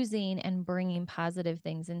infusing and bringing positive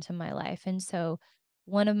things into my life. And so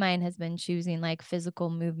one of mine has been choosing like physical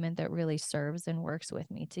movement that really serves and works with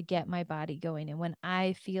me to get my body going. And when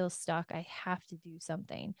I feel stuck, I have to do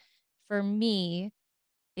something. For me,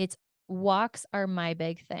 it's walks are my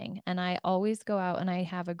big thing. And I always go out and I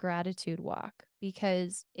have a gratitude walk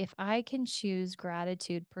because if I can choose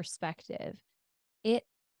gratitude perspective, it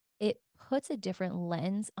it puts a different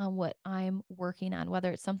lens on what I'm working on,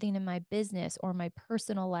 whether it's something in my business or my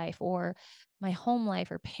personal life or my home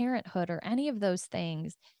life or parenthood or any of those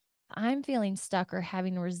things. I'm feeling stuck or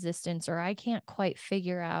having resistance, or I can't quite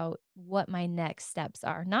figure out what my next steps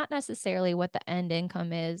are. Not necessarily what the end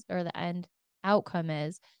income is or the end outcome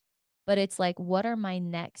is, but it's like, what are my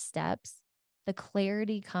next steps? The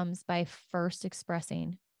clarity comes by first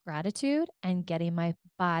expressing gratitude and getting my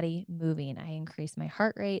body moving. I increase my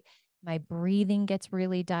heart rate, my breathing gets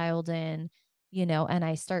really dialed in, and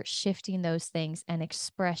I start shifting those things and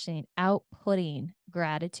expressing, outputting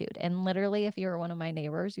gratitude. And literally, if you were one of my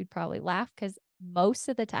neighbors, you'd probably laugh because most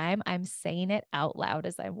of the time I'm saying it out loud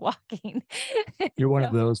as I'm walking. You're one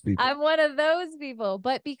of So those people. I'm one of those people,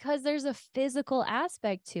 but because there's a physical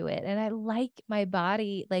aspect to it and I like my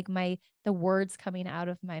body, like the words coming out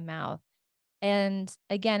of my mouth. And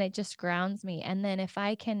again, it just grounds me. And then if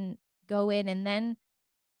I can go in and then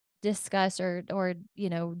discuss or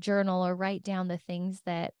journal or write down the things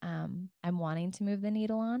that I'm wanting to move the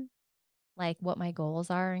needle on, like what my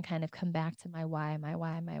goals are, and kind of come back to my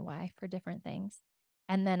why for different things.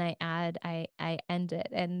 And then I end it.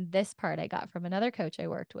 And this part I got from another coach I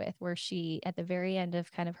worked with, where she, at the very end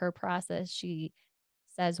of kind of her process, she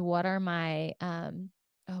says, what are my,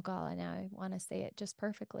 oh God, now I want to say it just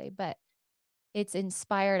perfectly, but it's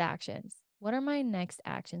inspired actions. What are my next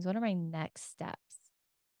actions? What are my next steps?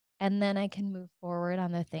 And then I can move forward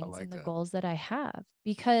on the I things like and the that. goals that I have.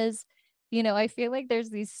 Because I feel like there's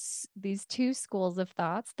these two schools of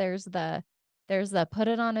thoughts. There's the put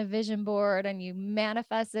it on a vision board and you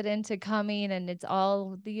manifest it into coming, and it's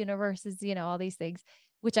all the universe is, all these things,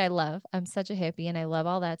 which I love. I'm such a hippie and I love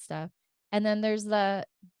all that stuff. And then there's the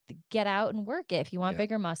get out and work it. If you want Yeah.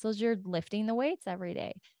 bigger muscles, you're lifting the weights every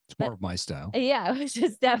day. It's But more of my style. yeah, which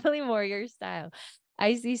is definitely more your style.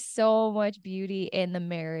 I see so much beauty in the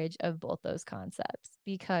marriage of both those concepts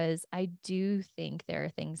because I do think there are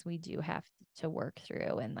things we do have to work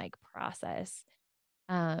through and like process.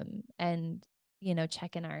 And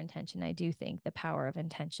check in our intention. I do think the power of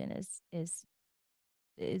intention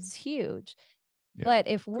is huge. Yeah. But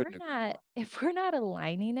if we're Couldn't agree not more. if we're not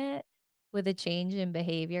aligning it with a change in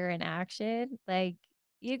behavior and action, like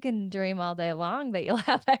you can dream all day long that you'll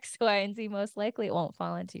have X, Y, and Z. Most likely it won't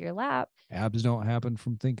fall into your lap. Abs don't happen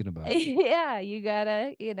from thinking about it. Yeah, you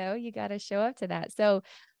gotta show up to that. So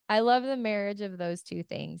I love the marriage of those two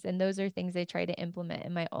things. And those are things I try to implement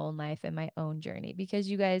in my own life and my own journey, because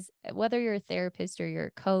you guys, whether you're a therapist or you're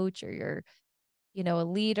a coach or you're, a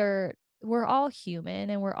leader, we're all human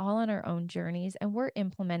and we're all on our own journeys, and we're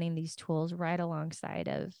implementing these tools right alongside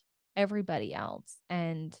of everybody else.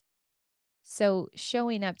 And so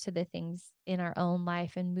showing up to the things in our own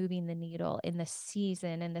life and moving the needle in the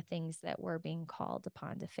season and the things that we're being called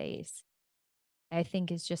upon to face, I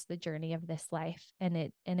think is just the journey of this life. And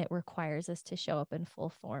it requires us to show up in full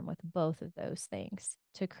form with both of those things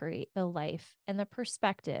to create the life and the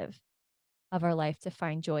perspective of our life, to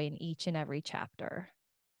find joy in each and every chapter.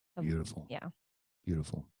 Beautiful. Yeah.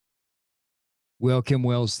 Beautiful. Well, Kim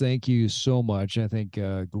Wells, thank you so much. I think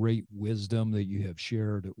great wisdom that you have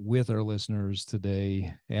shared with our listeners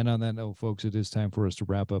today. And on that note, folks, it is time for us to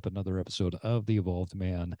wrap up another episode of The Evolved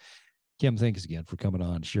Man. Kim, thanks again for coming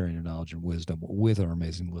on, sharing your knowledge and wisdom with our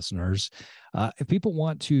amazing listeners. If people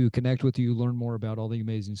want to connect with you, learn more about all the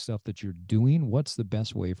amazing stuff that you're doing, what's the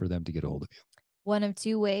best way for them to get a hold of you? One of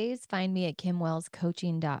two ways. Find me at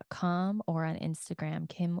kimwellscoaching.com or on Instagram,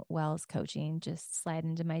 Kim Wells Coaching. Just slide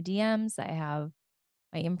into my DMs. I have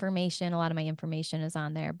my information. A lot of my information is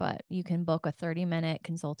on there, but you can book a 30-minute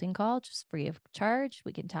consulting call just free of charge.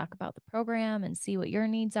 We can talk about the program and see what your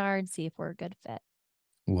needs are and see if we're a good fit.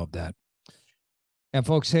 Love that. And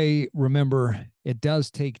folks, hey, remember, it does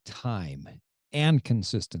take time and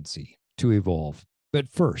consistency to evolve. But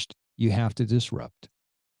first, you have to disrupt.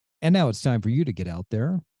 And now it's time for you to get out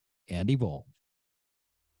there and evolve.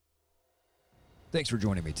 Thanks for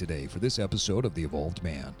joining me today for this episode of The Evolved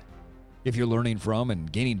Man. If you're learning from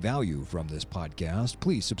and gaining value from this podcast,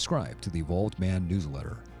 please subscribe to the Evolved Man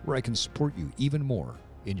newsletter, where I can support you even more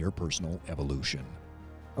in your personal evolution.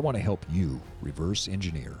 I want to help you reverse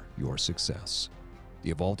engineer your success.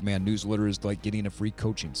 The Evolved Man newsletter is like getting a free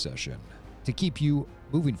coaching session to keep you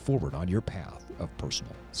moving forward on your path of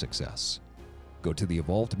personal success. Go to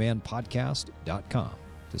theevolvedmanpodcast.com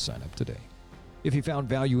to sign up today. If you found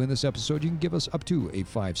value in this episode, you can give us up to a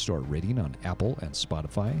 5-star rating on Apple and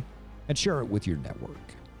Spotify and share it with your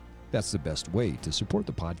network. That's the best way to support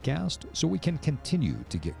the podcast so we can continue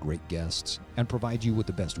to get great guests and provide you with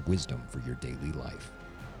the best wisdom for your daily life.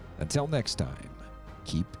 Until next time,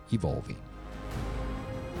 keep evolving.